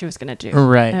I thought she was going to do.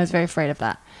 Right. And I was very afraid of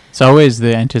that. It's always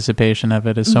the anticipation of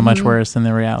it is so much worse than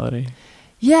the reality.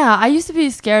 Yeah. I used to be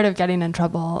scared of getting in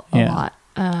trouble a lot.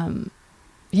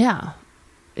 Yeah.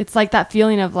 It's like that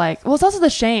feeling of like, well, it's also the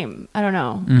shame. I don't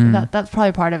know. That's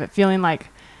probably part of it. Feeling like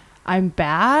I'm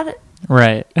bad.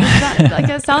 Right. Like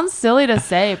it sounds silly to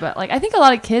say, but like I think a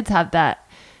lot of kids have that.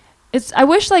 I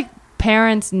wish like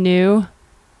parents knew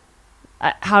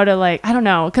how to like, I don't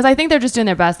know, because I think they're just doing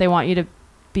their best. They want you to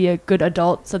be a good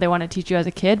adult, so they want to teach you as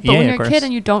a kid. But when you're a kid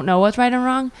and you don't know what's right and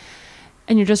wrong,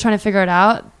 and you're just trying to figure it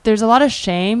out, there's a lot of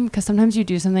shame because sometimes you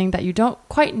do something that you don't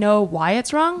quite know why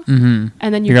it's wrong,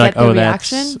 and then you're get like, the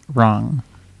reaction. That's wrong.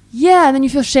 Yeah, and then you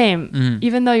feel shame,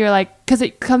 even though you're like, because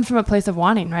it comes from a place of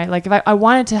wanting, right? Like if I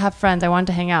wanted to have friends, I wanted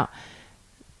to hang out,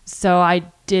 so I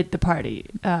did the party.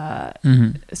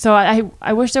 So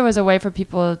I wish there was a way for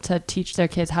people to teach their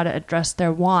kids how to address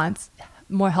their wants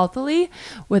more healthily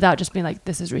without just being like,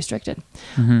 this is restricted.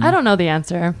 I don't know the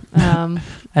answer. I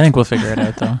think we'll figure it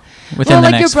out though. Within the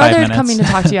next 5 minutes. Your brother coming to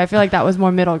talk to you, I feel like that was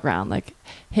more middle ground, like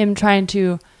him trying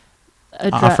to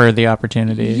offer the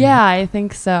opportunity. Yeah, I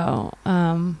think so.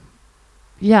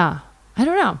 Yeah, I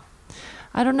don't know.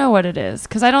 I don't know what it is,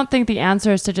 because I don't think the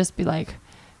answer is to just be like,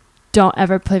 don't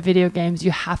ever play video games. You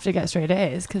have to get straight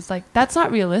A's, because like that's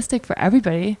not realistic for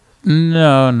everybody.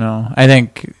 No. I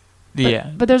think,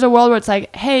 But there's a world where it's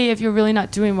like, hey, if you're really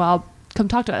not doing well, come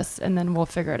talk to us, and then we'll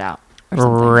figure it out. Or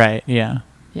something. Right. Yeah.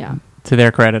 Yeah. To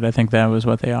their credit, I think that was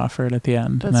what they offered at the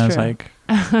end. That's and I was true. like,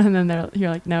 and then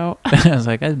you're like, no. I was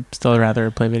like, I'd still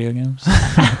rather play video games.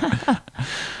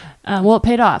 Well, it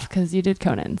paid off because you did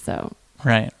Conan, so.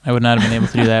 Right. I would not have been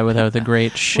able to do that without the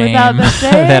great shame, Without the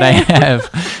shame. that I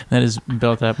have that has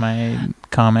built up my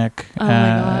comic Oh my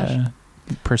gosh.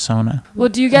 persona. Well,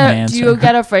 do you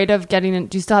get afraid of getting in?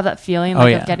 Do you still have that feeling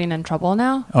of getting in trouble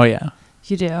now? Oh yeah.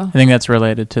 You do? I think that's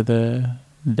related to the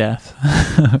death.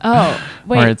 Oh,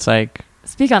 wait. Where it's like,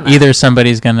 speak on that. either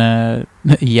somebody's gonna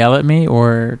yell at me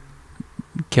or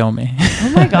kill me.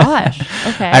 Oh my gosh.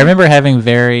 Okay. I remember having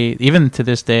even to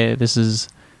this day, this is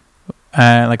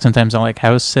like sometimes I'll like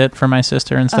house sit for my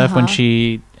sister and stuff when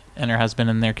she and her husband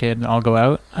and their kid all go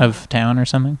out of town or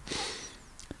something.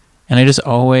 And I just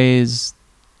always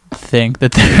think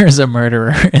that there's a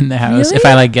murderer in the house Really? if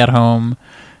I like get home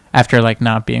after like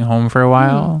not being home for a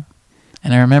while.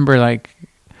 And I remember like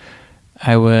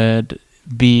I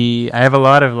have a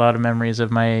lot of memories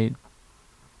of my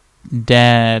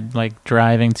dad like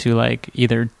driving to like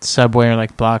either Subway or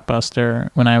like Blockbuster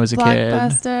when I was a kid.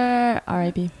 Blockbuster,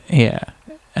 R.I.P.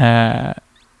 Yeah.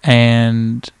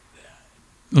 And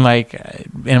like,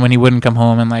 and when he wouldn't come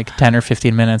home in like 10 or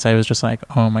 15 minutes, I was just like,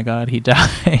 oh my God, he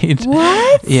died.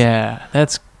 What? Yeah.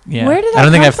 Yeah. Where did that I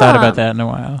don't think come I've thought from? about that in a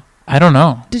while. I don't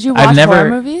know. Did you watch horror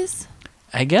movies?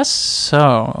 I guess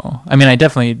so. I mean, I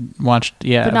definitely watched,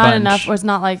 but not enough. Was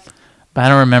not like. But I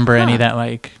don't remember any that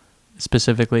like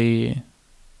specifically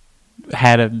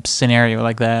had a scenario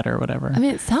like that or whatever. I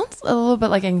mean, it sounds a little bit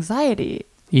like anxiety.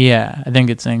 Yeah, I think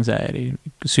it's anxiety,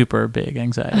 super big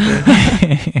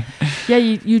anxiety. Yeah,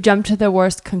 you jump to the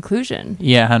worst conclusion.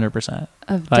 Yeah, 100%.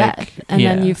 Of death, and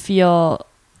then you feel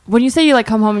when you say you like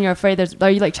come home and you're afraid. Are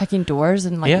you like checking doors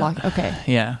and like lock? Okay.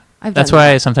 Yeah, That's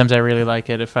why sometimes I really like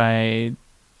it if I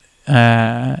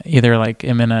either like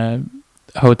am in a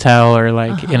hotel or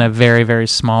like in a very very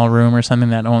small room or something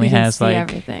that only has like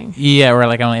everything. Yeah, or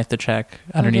like I only have to check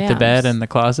underneath the bed and the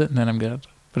closet, and then I'm good.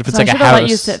 But if it's like a house, I should let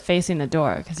you sit facing the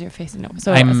door because you're facing it.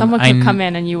 So someone could come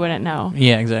in and you wouldn't know.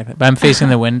 Yeah, exactly. But I'm facing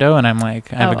the window and I'm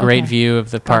like, I have a great view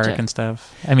of the park and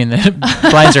stuff. I mean, the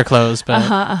blinds are closed,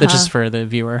 but that's just for the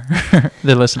viewer,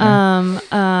 the listener.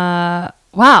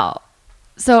 Wow.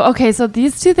 So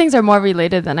these two things are more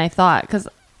related than I thought.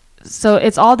 So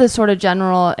it's all this sort of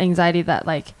general anxiety that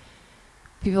like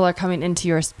people are coming into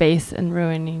your space and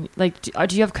ruining. Like,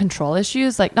 do you have control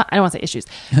issues? Like, I don't want to say issues.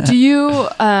 Do you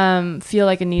feel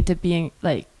like a need to be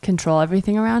like control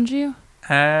everything around you?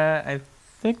 I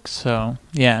think so.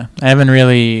 Yeah, I haven't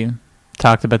really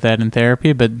talked about that in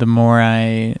therapy, but the more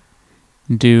I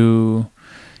do,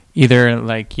 either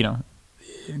like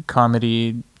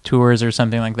comedy tours or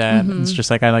something like that, it's just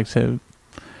like I like to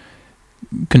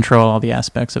control all the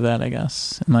aspects of that, I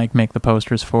guess, and like make the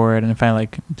posters for it. And if I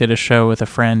like did a show with a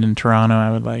friend in Toronto,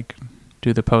 I would like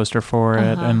do the poster for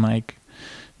it and like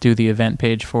do the event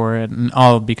page for it, and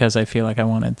all because I feel like I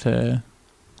wanted to,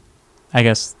 I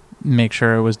guess, make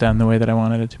sure it was done the way that I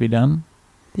wanted it to be done.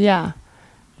 Yeah.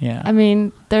 I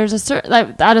mean, there's a certain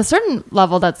at a certain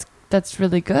level that's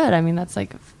really good. I mean, that's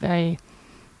like very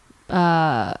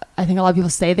I think a lot of people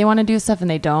say they want to do stuff and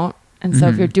they don't. And so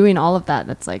if you're doing all of that,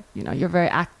 that's like, you're a very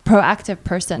proactive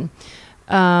person.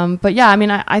 But yeah, I mean,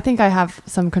 I think I have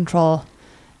some control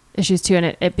issues too.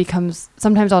 And it becomes,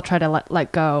 sometimes I'll try to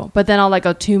let go, but then I'll let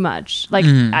go too much. Like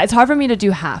it's hard for me to do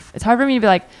half. It's hard for me to be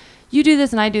like, you do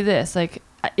this and I do this. Like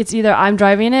it's either I'm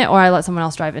driving it or I let someone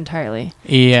else drive entirely.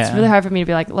 Yeah. It's really hard for me to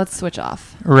be like, let's switch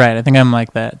off. Right. I think I'm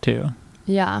like that too.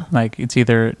 Yeah. Like it's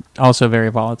either also very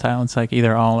volatile. It's like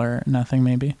either all or nothing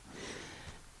maybe.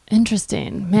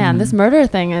 Interesting, man. This murder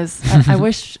thing is. I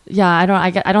wish. Yeah, I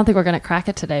don't think we're gonna crack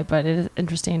it today, but it is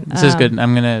interesting. This is good.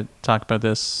 I'm gonna talk about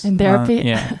this in therapy.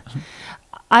 Yeah.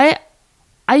 I'm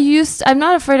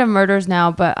not afraid of murders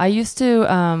now, but I used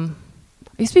to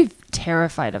be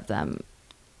terrified of them,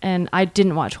 and I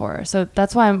didn't watch horror, so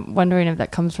that's why I'm wondering if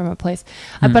that comes from a place.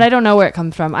 But I don't know where it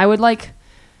comes from. I would like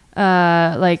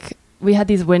we had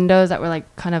these windows that were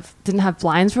like kind of didn't have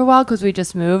blinds for a while because we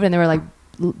just moved, and they were like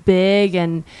big,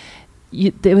 and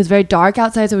it was very dark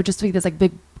outside, so it would just be this like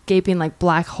big gaping like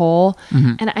black hole,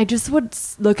 and I just would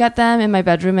look at them in my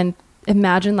bedroom and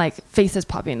imagine like faces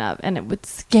popping up, and it would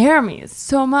scare me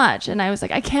so much. And I was like,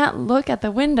 I can't look at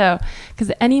the window because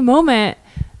at any moment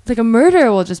it's like a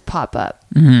murder will just pop up.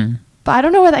 But I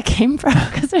don't know where that came from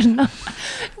because it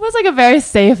was like a very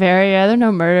safe area. There are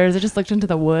no murders. I just looked into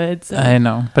the woods. I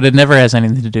know, but it never has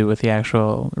anything to do with the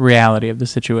actual reality of the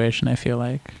situation, I feel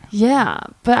like. Yeah,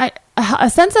 but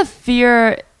a sense of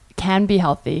fear can be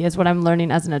healthy is what I'm learning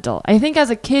as an adult. I think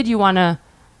as a kid,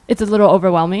 it's a little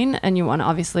overwhelming and you want to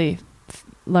obviously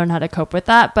learn how to cope with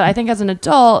that. But I think as an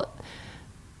adult,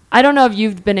 I don't know if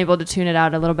you've been able to tune it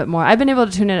out a little bit more. I've been able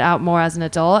to tune it out more as an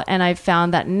adult. And I've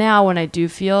found that now when I do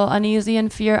feel uneasy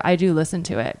and fear, I do listen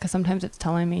to it. Because sometimes it's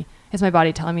my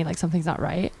body telling me like something's not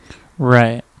right.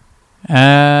 Right.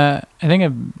 I think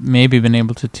I've maybe been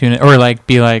able to tune it or like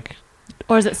be like.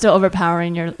 Or is it still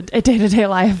overpowering your day-to-day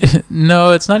life?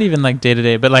 No, it's not even like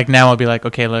day-to-day. But like now I'll be like,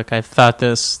 okay, look, I've thought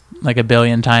this like a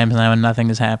billion times now and nothing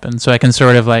has happened. So I can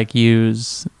sort of like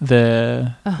use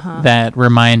that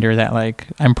reminder that like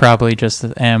I'm probably just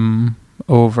am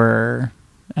over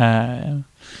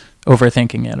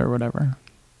overthinking it or whatever.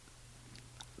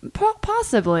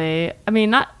 Possibly. I mean,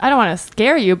 not. I don't want to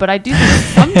scare you, but I do think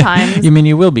sometimes. You mean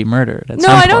you will be murdered at No,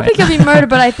 some I don't point. think you'll be murdered,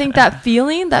 but I think that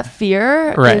feeling, that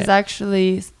fear, Right. is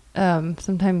actually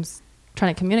sometimes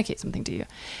trying to communicate something to you,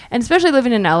 and especially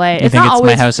living in LA. You it's think not it's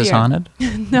always my house fear. is haunted?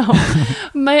 No,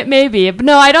 maybe. But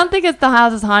no, I don't think it's the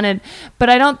house is haunted, but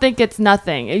I don't think it's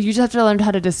nothing. You just have to learn how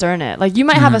to discern it. Like, you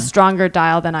might have a stronger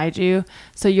dial than I do,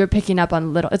 so you're picking up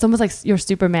on little. It's almost like you're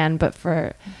Superman, but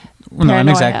for Well, no, I'm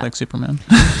paranoia. exactly like Superman.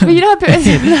 But you know,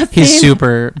 that He's scene-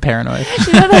 super paranoid.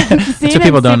 You know that scene what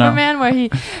people in don't know. Superman where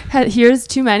he hears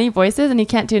too many voices and he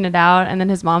can't tune it out, and then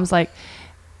his mom's like,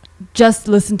 "Just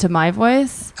listen to my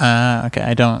voice." Okay,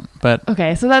 I don't, but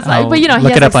Okay, so that's I'll like, but you know, he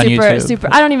look has it up like on YouTube. super.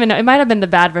 I don't even know. It might have been the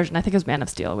bad version. I think it was Man of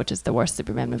Steel, which is the worst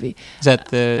Superman movie. is that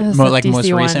the That's the most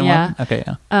DC one, recent yeah. one? Okay,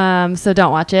 yeah. So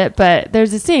don't watch it. But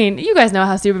there's a scene. You guys know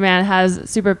how Superman has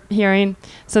super hearing.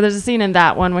 So there's a scene in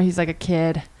that one where he's like a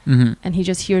kid Mm-hmm. and he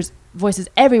just hears voices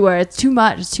everywhere. It's too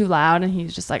much. It's too loud, and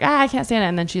he's just like, I can't stand it.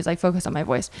 And then she's like, focus on my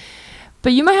voice.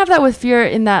 But you might have that with fear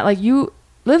in that, like, you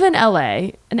live in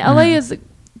LA, and LA is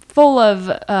full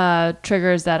of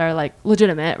triggers that are like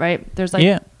legitimate, right? There's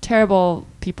like terrible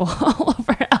people all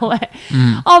over LA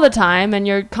all the time, and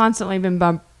you're constantly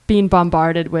being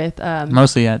bombarded with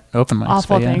Mostly at open mics.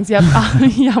 awful but yeah. things. Yep.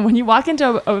 Yeah, when you walk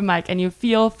into a mic and you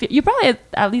feel you probably have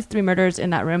at least 3 murders in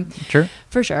that room. Sure.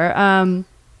 For sure.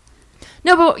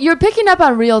 No, but you're picking up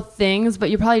on real things, but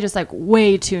you're probably just like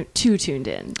way too tuned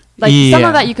in. Like some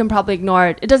of that you can probably ignore.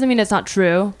 It doesn't mean it's not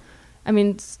true. I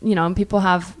mean, you know, people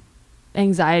have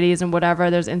anxieties and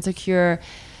whatever. There's insecure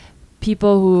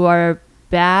people who are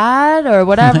bad or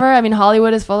whatever. I mean,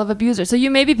 Hollywood is full of abusers. So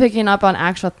you may be picking up on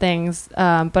actual things,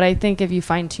 but I think if you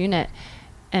fine tune it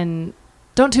and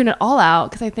don't tune it all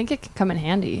out, because I think it can come in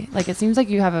handy. Like, it seems like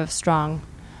you have a strong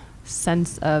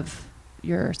sense of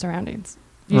your surroundings.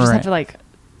 You just have to, like,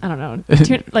 I don't know,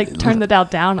 turn the dial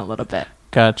down a little bit.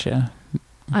 Gotcha.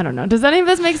 I don't know. Does any of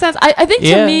this make sense? I think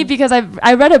to me, because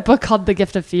I read a book called The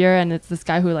Gift of Fear, and it's this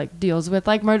guy who like deals with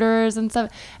like murderers and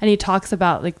stuff, and he talks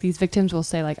about like these victims will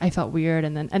say like, I felt weird,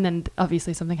 and then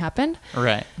obviously something happened.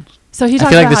 Right. So he I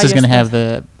talks feel like about this is how going to have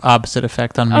the opposite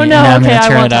effect on me. Oh, no, and I'm okay, going to I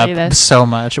turn won't it tell you up this. so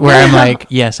much where I'm like,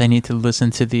 yes, I need to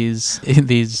listen to these.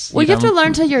 Well, you have to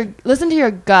learn to listen to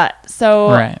your gut.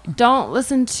 So don't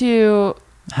listen to.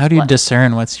 How do you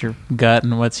discern what's your gut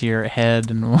and what's your head?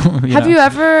 And have you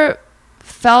ever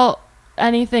felt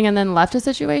anything and then left a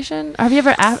situation? Have you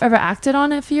ever acted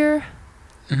on a fear?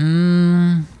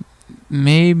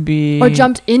 Maybe. Or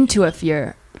jumped into a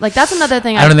fear? Like, that's another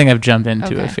thing. I don't think I've jumped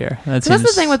into a fear. That's the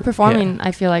thing with performing.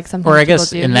 I feel like sometimes or I guess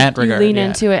people do. in that regard, you lean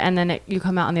into it and then you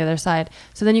come out on the other side.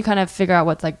 So then you kind of figure out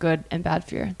what's like good and bad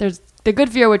fear. There's the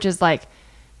good fear, which is like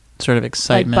sort of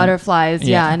excitement, like butterflies.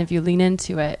 Yeah, and if you lean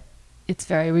into it, it's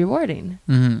very rewarding.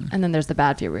 And then there's the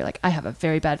bad fear where you're like, I have a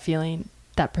very bad feeling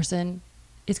that person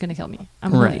is going to kill me.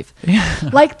 I'm going to leave. Yeah.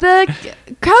 Like the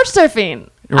couch surfing.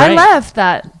 I left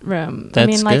that room. That's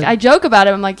I mean, like, good. I joke about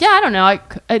it. I'm like, yeah, I don't know.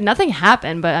 Nothing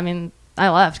happened, but I mean, I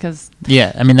left because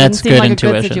I mean, that's good like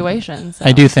intuition. A good situation, so.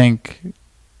 I do think,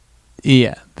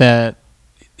 that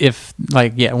if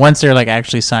like, once there like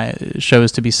actually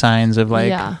shows to be signs of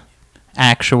like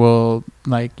actual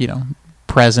like,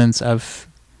 presence of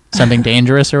something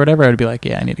dangerous or whatever, I would be like,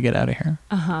 I need to get out of here.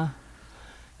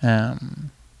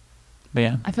 But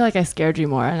yeah, I feel like I scared you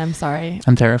more, and I'm sorry.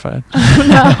 I'm terrified. Oh,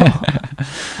 no.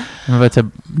 I'm about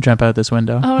to jump out this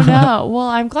window. Oh no! Well,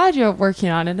 I'm glad you're working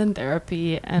on it in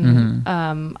therapy, and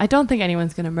I don't think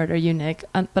anyone's gonna murder you, Nick.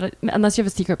 But unless you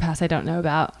have a secret past I don't know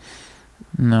about.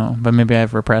 No, but maybe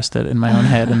I've repressed it in my own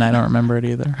head, and I don't remember it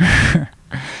either. I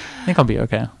think I'll be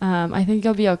okay. I think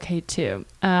you'll be okay too.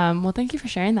 Well, thank you for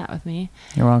sharing that with me.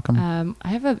 You're welcome. I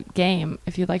have a game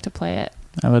if you'd like to play it.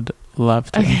 I would love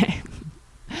to. Okay.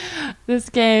 This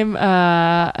game,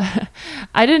 I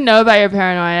didn't know about your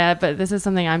paranoia, but this is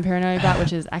something I'm paranoid about,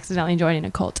 which is accidentally joining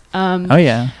a cult. Oh,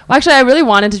 yeah. Well, actually, I really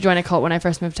wanted to join a cult when I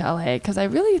first moved to LA because I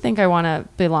really think I want to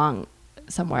belong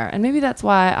somewhere. And maybe that's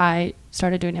why I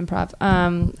started doing improv,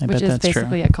 which is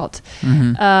basically a cult.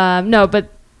 No, but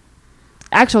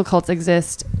actual cults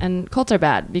exist, and cults are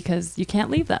bad because you can't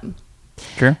leave them.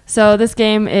 Sure. So this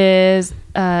game is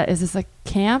this a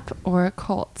camp or a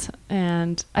cult?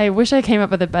 And I wish I came up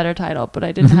with a better title, but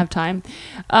I didn't have time.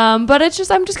 But I'm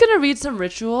just going to read some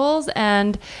rituals,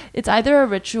 and it's either a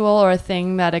ritual or a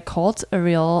thing that a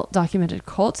real documented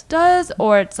cult does,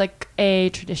 or it's like a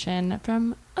tradition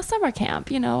from a summer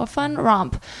camp, a fun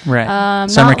romp. Right.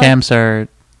 Summer camps are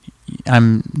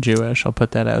I'm Jewish. I'll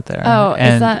put that out there. Oh,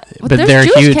 and, is that? Well, but there's they're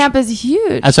Jewish huge. camp is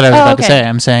huge. That's what I was about to okay. say.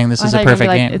 I'm saying this I is thought a you were gonna perfect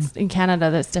be like, game. It's in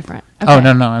Canada. That's different. Oh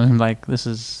Okay. no, I'm like this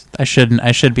is. I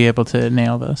should be able to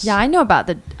nail this. Yeah, I know about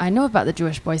the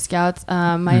Jewish Boy Scouts.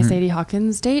 My Sadie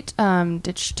Hawkins date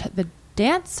ditched the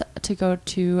dance to go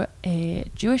to a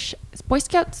Jewish Boy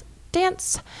Scouts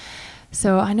dance.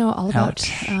 So I know all about.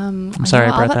 Ouch. I'm sorry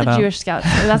I all brought about that the up. Jewish Scouts.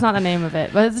 That's not the name of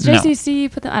it, but it's No.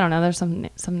 JCC. I don't know. There's some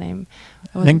name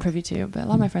I wasn't think- privy to, but a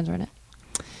lot of my friends were in it.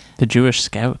 The Jewish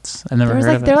Scouts. I never There was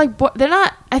heard like of they're it. like they're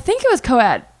not. I think it was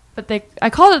co-ed, but I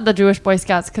called it the Jewish Boy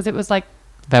Scouts because it was like.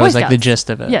 That Boy was like the Scouts. gist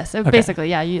of it. Yes, Okay. basically,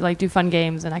 yeah. You like do fun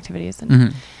games and activities and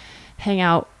Mhm. hang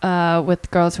out with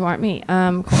girls who aren't me.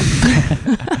 Cool.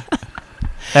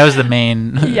 That was the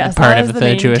main Yes, part that of was the the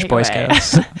main Jewish Boy takeaway.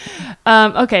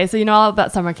 Scouts. Okay, so you know all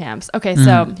about summer camps. Okay,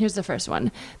 so here's the first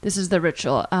one. This is the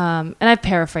ritual, and I've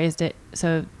paraphrased it,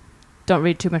 so don't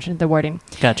read too much into the wording.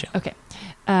 Gotcha. Okay,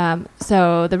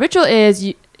 so the ritual is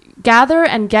you gather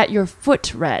and get your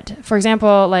foot read. For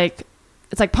example, like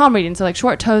it's like palm reading. So like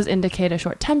short toes indicate a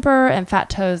short temper, and fat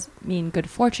toes mean good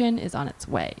fortune is on its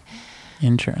way.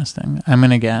 Interesting. I'm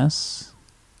gonna guess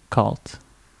cult.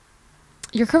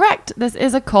 You're correct. This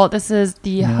is a cult. This is the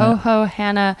Yeah. Ho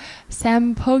Hana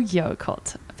Sampogyo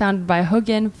cult, founded by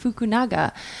Hogen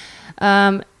Fukunaga.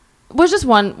 Was just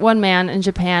one man in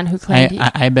Japan who claimed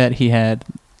I bet he had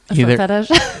a foot fetish.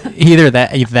 either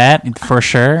that for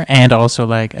sure, and also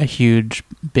like a huge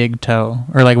big toe,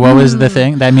 or like what was the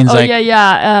thing? That means Oh like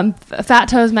yeah. Fat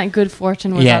toes meant good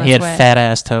fortune was yeah, on he its had way. fat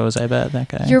ass toes. I bet that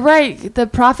guy. You're right. The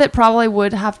prophet probably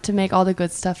would have to make all the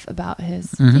good stuff about his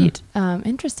feet.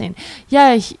 Interesting.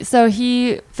 Yeah. So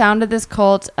he founded this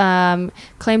cult.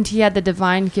 Claimed he had the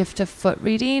divine gift of foot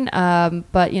reading.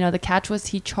 But the catch was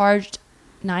he charged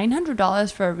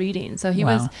 $900 for a reading. So he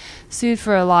was Wow. sued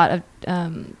for a lot of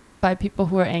by people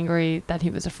who were angry that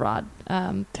he was a fraud.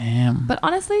 Damn. But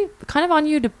honestly, kind of on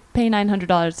you to pay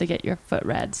 $900 to get your foot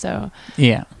read. So.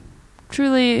 Yeah.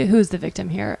 Truly, who's the victim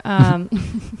here?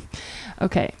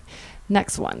 Okay,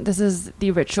 next one. This is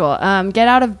the ritual. Get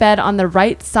out of bed on the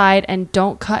right side and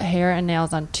don't cut hair and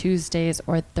nails on Tuesdays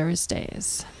or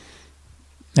Thursdays.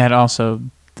 That also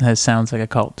sounds like a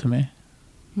cult to me.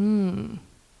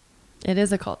 It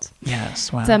is a cult.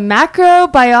 Yes. Wow. It's a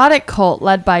macrobiotic cult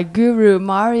led by Guru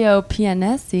Mario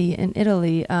Pianesi in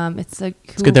Italy. It's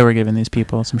good that we're giving these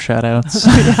people some shout outs.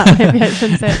 Yeah, maybe I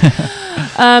shouldn't say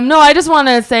it. No, I just want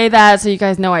to say that so you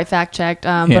guys know I fact checked.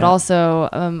 But also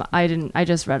I didn't. I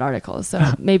just read articles,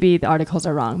 so maybe the articles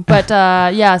are wrong. But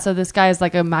yeah, so this guy is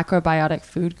like a macrobiotic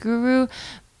food guru,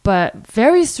 but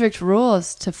very strict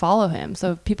rules to follow him.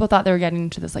 So people thought they were getting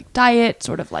into this like diet,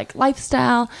 sort of like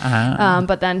lifestyle.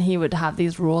 But then he would have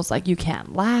these rules like you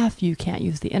can't laugh, you can't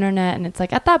use the internet, and it's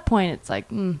like at that point it's like,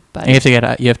 but you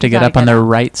have to get up on the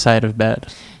right side of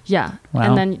bed. Yeah, Wow.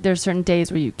 and then there's certain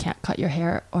days where you can't cut your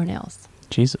hair or nails.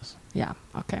 Jesus. Yeah.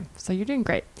 Okay. So you're doing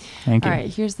great. Thank you. All right.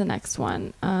 Here's the next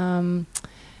one.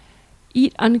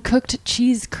 Eat uncooked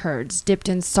cheese curds dipped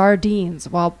in sardines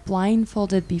while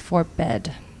blindfolded before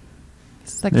bed.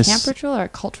 Is this a camp ritual or a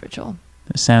cult ritual?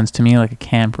 This sounds to me like a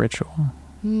camp ritual.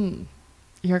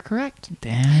 You're correct.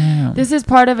 Damn. This is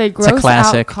part of a gross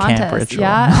classic out contest. camp ritual.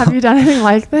 Yeah. Have you done anything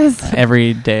like this?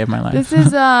 Every day of my life. This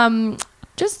is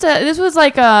this was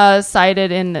like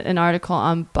cited in an article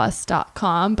on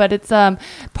bus.com, but it's part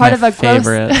my of a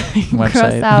favorite gross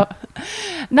website. out,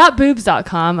 not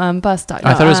boobs.com, bus.com.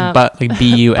 I thought it was like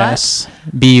BUS.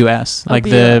 BUS, like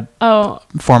the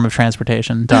form of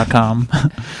transportation.com.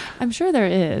 I'm sure there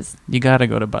is. You got to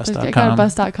go to bus.com. I go to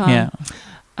bus.com.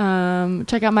 Yeah.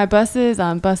 Check out my buses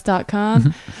on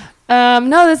bus.com.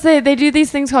 No, they do these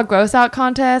things called gross out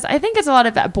contests. I think it's a lot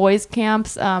of at boys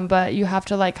camps, but you have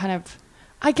to like kind of,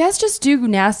 I guess, just do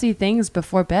nasty things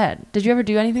before bed. Did you ever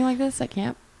do anything like this at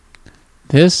camp?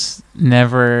 This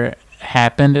never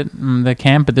happened at the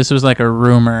camp, but this was like a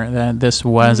rumor that this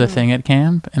was a thing at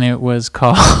camp, and it was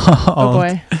called Oh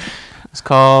boy. It's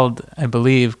called, I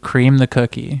believe, Cream the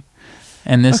Cookie.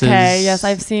 And this is yes,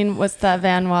 I've seen. What's that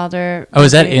Van Wilder? Oh,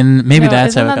 is that in? Maybe No,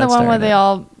 that's how it isn't got that the one started. where they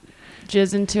all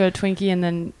jizz into a Twinkie and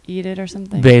then eat it or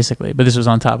something? Basically, but this was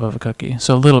on top of a cookie,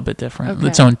 so a little bit different. Okay.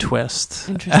 Its own twist.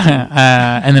 Interesting.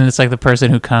 And then it's like the person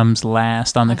who comes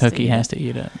last on the Has to cookie eat has to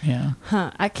eat it. Yeah.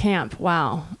 Huh? At camp?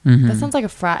 Wow. Mhm. That sounds like a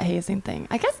frat hazing thing.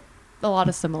 I guess a lot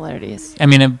of similarities. I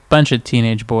mean, a bunch of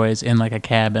teenage boys in like a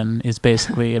cabin is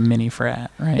basically a mini frat,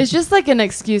 right? It's just like an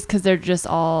excuse because they're just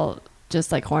all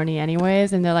just like horny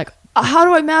anyways, and they're like, how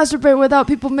do I masturbate without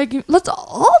people making? Let's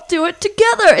all do it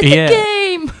together. It's a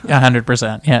game.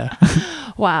 100%. Yeah.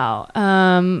 Wow.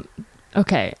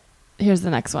 Okay. Here's the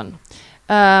next one.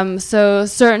 So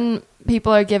certain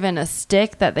people are given a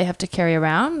stick that they have to carry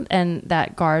around, and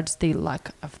that guards the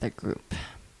luck of the group.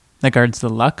 That guards the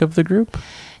luck of the group?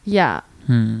 Yeah.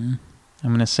 I'm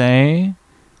going to say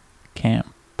camp.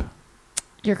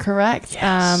 You're correct.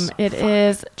 Yes. It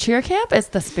is cheer camp. It's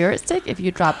the spirit stick. If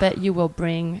you drop it, you will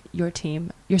bring your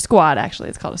team, your squad, actually.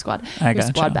 It's called a squad. I your gotcha.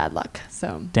 squad bad luck.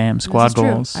 So Damn, squad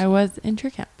goals. I was in cheer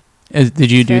camp.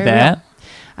 Did you do that? Real.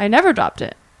 I never dropped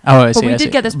it. Oh, I see. But we I see.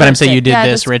 did get this. But I'm saying you did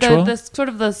this ritual? The sort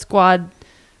of the squad,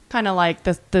 kind of like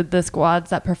the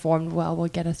squads that performed well will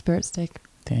get a spirit stick.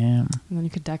 Damn. And then you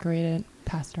could decorate it,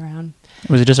 pass it around.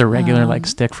 Was it just a regular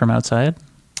stick from outside?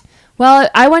 Well,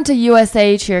 I went to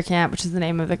USA Cheer Camp, which is the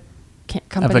name of the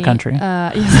company. Of the country.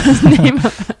 Yes, the name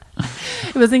of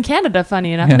it was in Canada,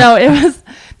 funny enough. Yeah. It's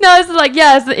like,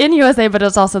 it's in USA, but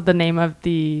it's also the name of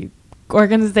the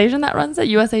organization that runs it,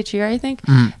 USA Cheer, I think.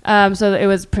 So it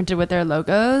was printed with their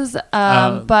logos.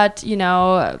 But,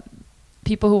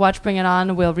 people who watch Bring It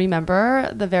On will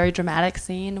remember the very dramatic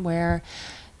scene where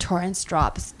Torrance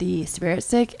drops the spirit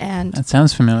stick, and that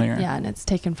sounds familiar. Yeah, and it's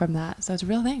taken from that. So it's a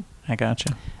real thing. I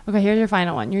gotcha. Okay, here's your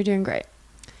final one. You're doing great.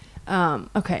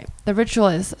 Okay, the ritual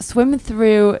is swim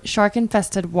through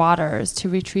shark-infested waters to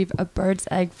retrieve a bird's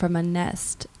egg from a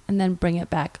nest and then bring it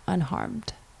back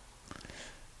unharmed.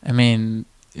 I mean,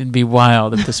 it'd be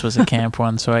wild if this was a camp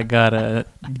one, so I got a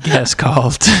guess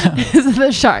called. This is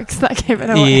the sharks that gave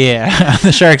it away. Yeah,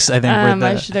 the sharks, I think, were the...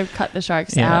 I should have cut the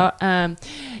sharks out.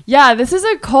 This is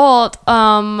a cult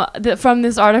from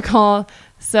this article,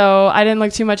 so I didn't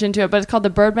look too much into it, but it's called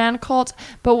the Birdman cult.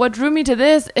 But what drew me to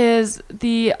this is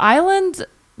the island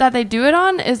that they do it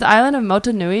on is the island of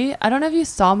Motunui. I don't know if you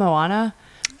saw Moana,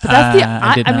 but that's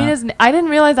I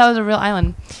didn't realize that was a real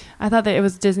island. I thought that it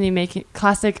was Disney making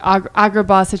classic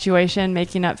Agrabah situation,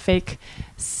 making up fake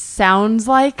sounds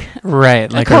like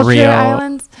like a real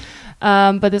islands.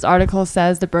 But this article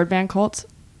says the Birdman cult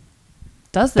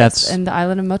does this in the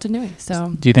island of Motunui.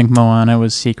 So, do you think Moana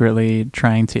was secretly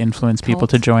trying to influence people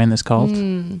to join this cult?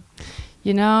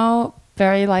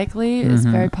 Very likely. It's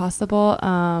very possible.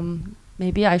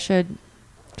 Maybe I should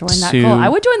join that cult. I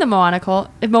would join the Moana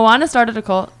cult. If Moana started a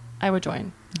cult, I would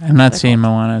join. I'm not seeing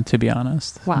Moana, to be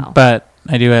honest. Wow. But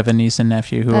I do have a niece and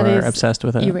nephew who are obsessed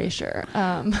with it. Erasure.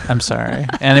 I'm sorry.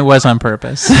 And it was on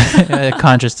purpose. A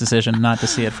conscious decision not to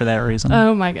see it for that reason.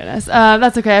 Oh, my goodness.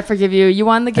 That's okay. I forgive you. You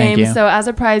won the game. Thank you. So as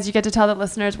a prize, you get to tell the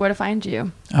listeners where to find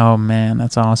you. Oh, man.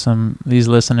 That's awesome. These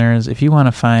listeners, if you want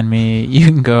to find me, you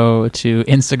can go to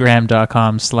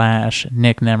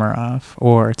Instagram.com/Nick Nemeroff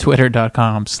or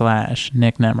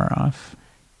Twitter.com/Nick Nemeroff.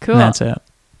 Cool. And that's it.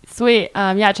 Sweet.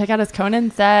 Check out his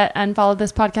Conan set and follow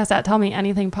this podcast at Tell Me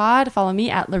Anything Pod. Follow me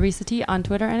at Larissa T on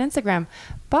Twitter and Instagram.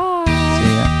 Bye.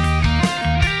 See ya.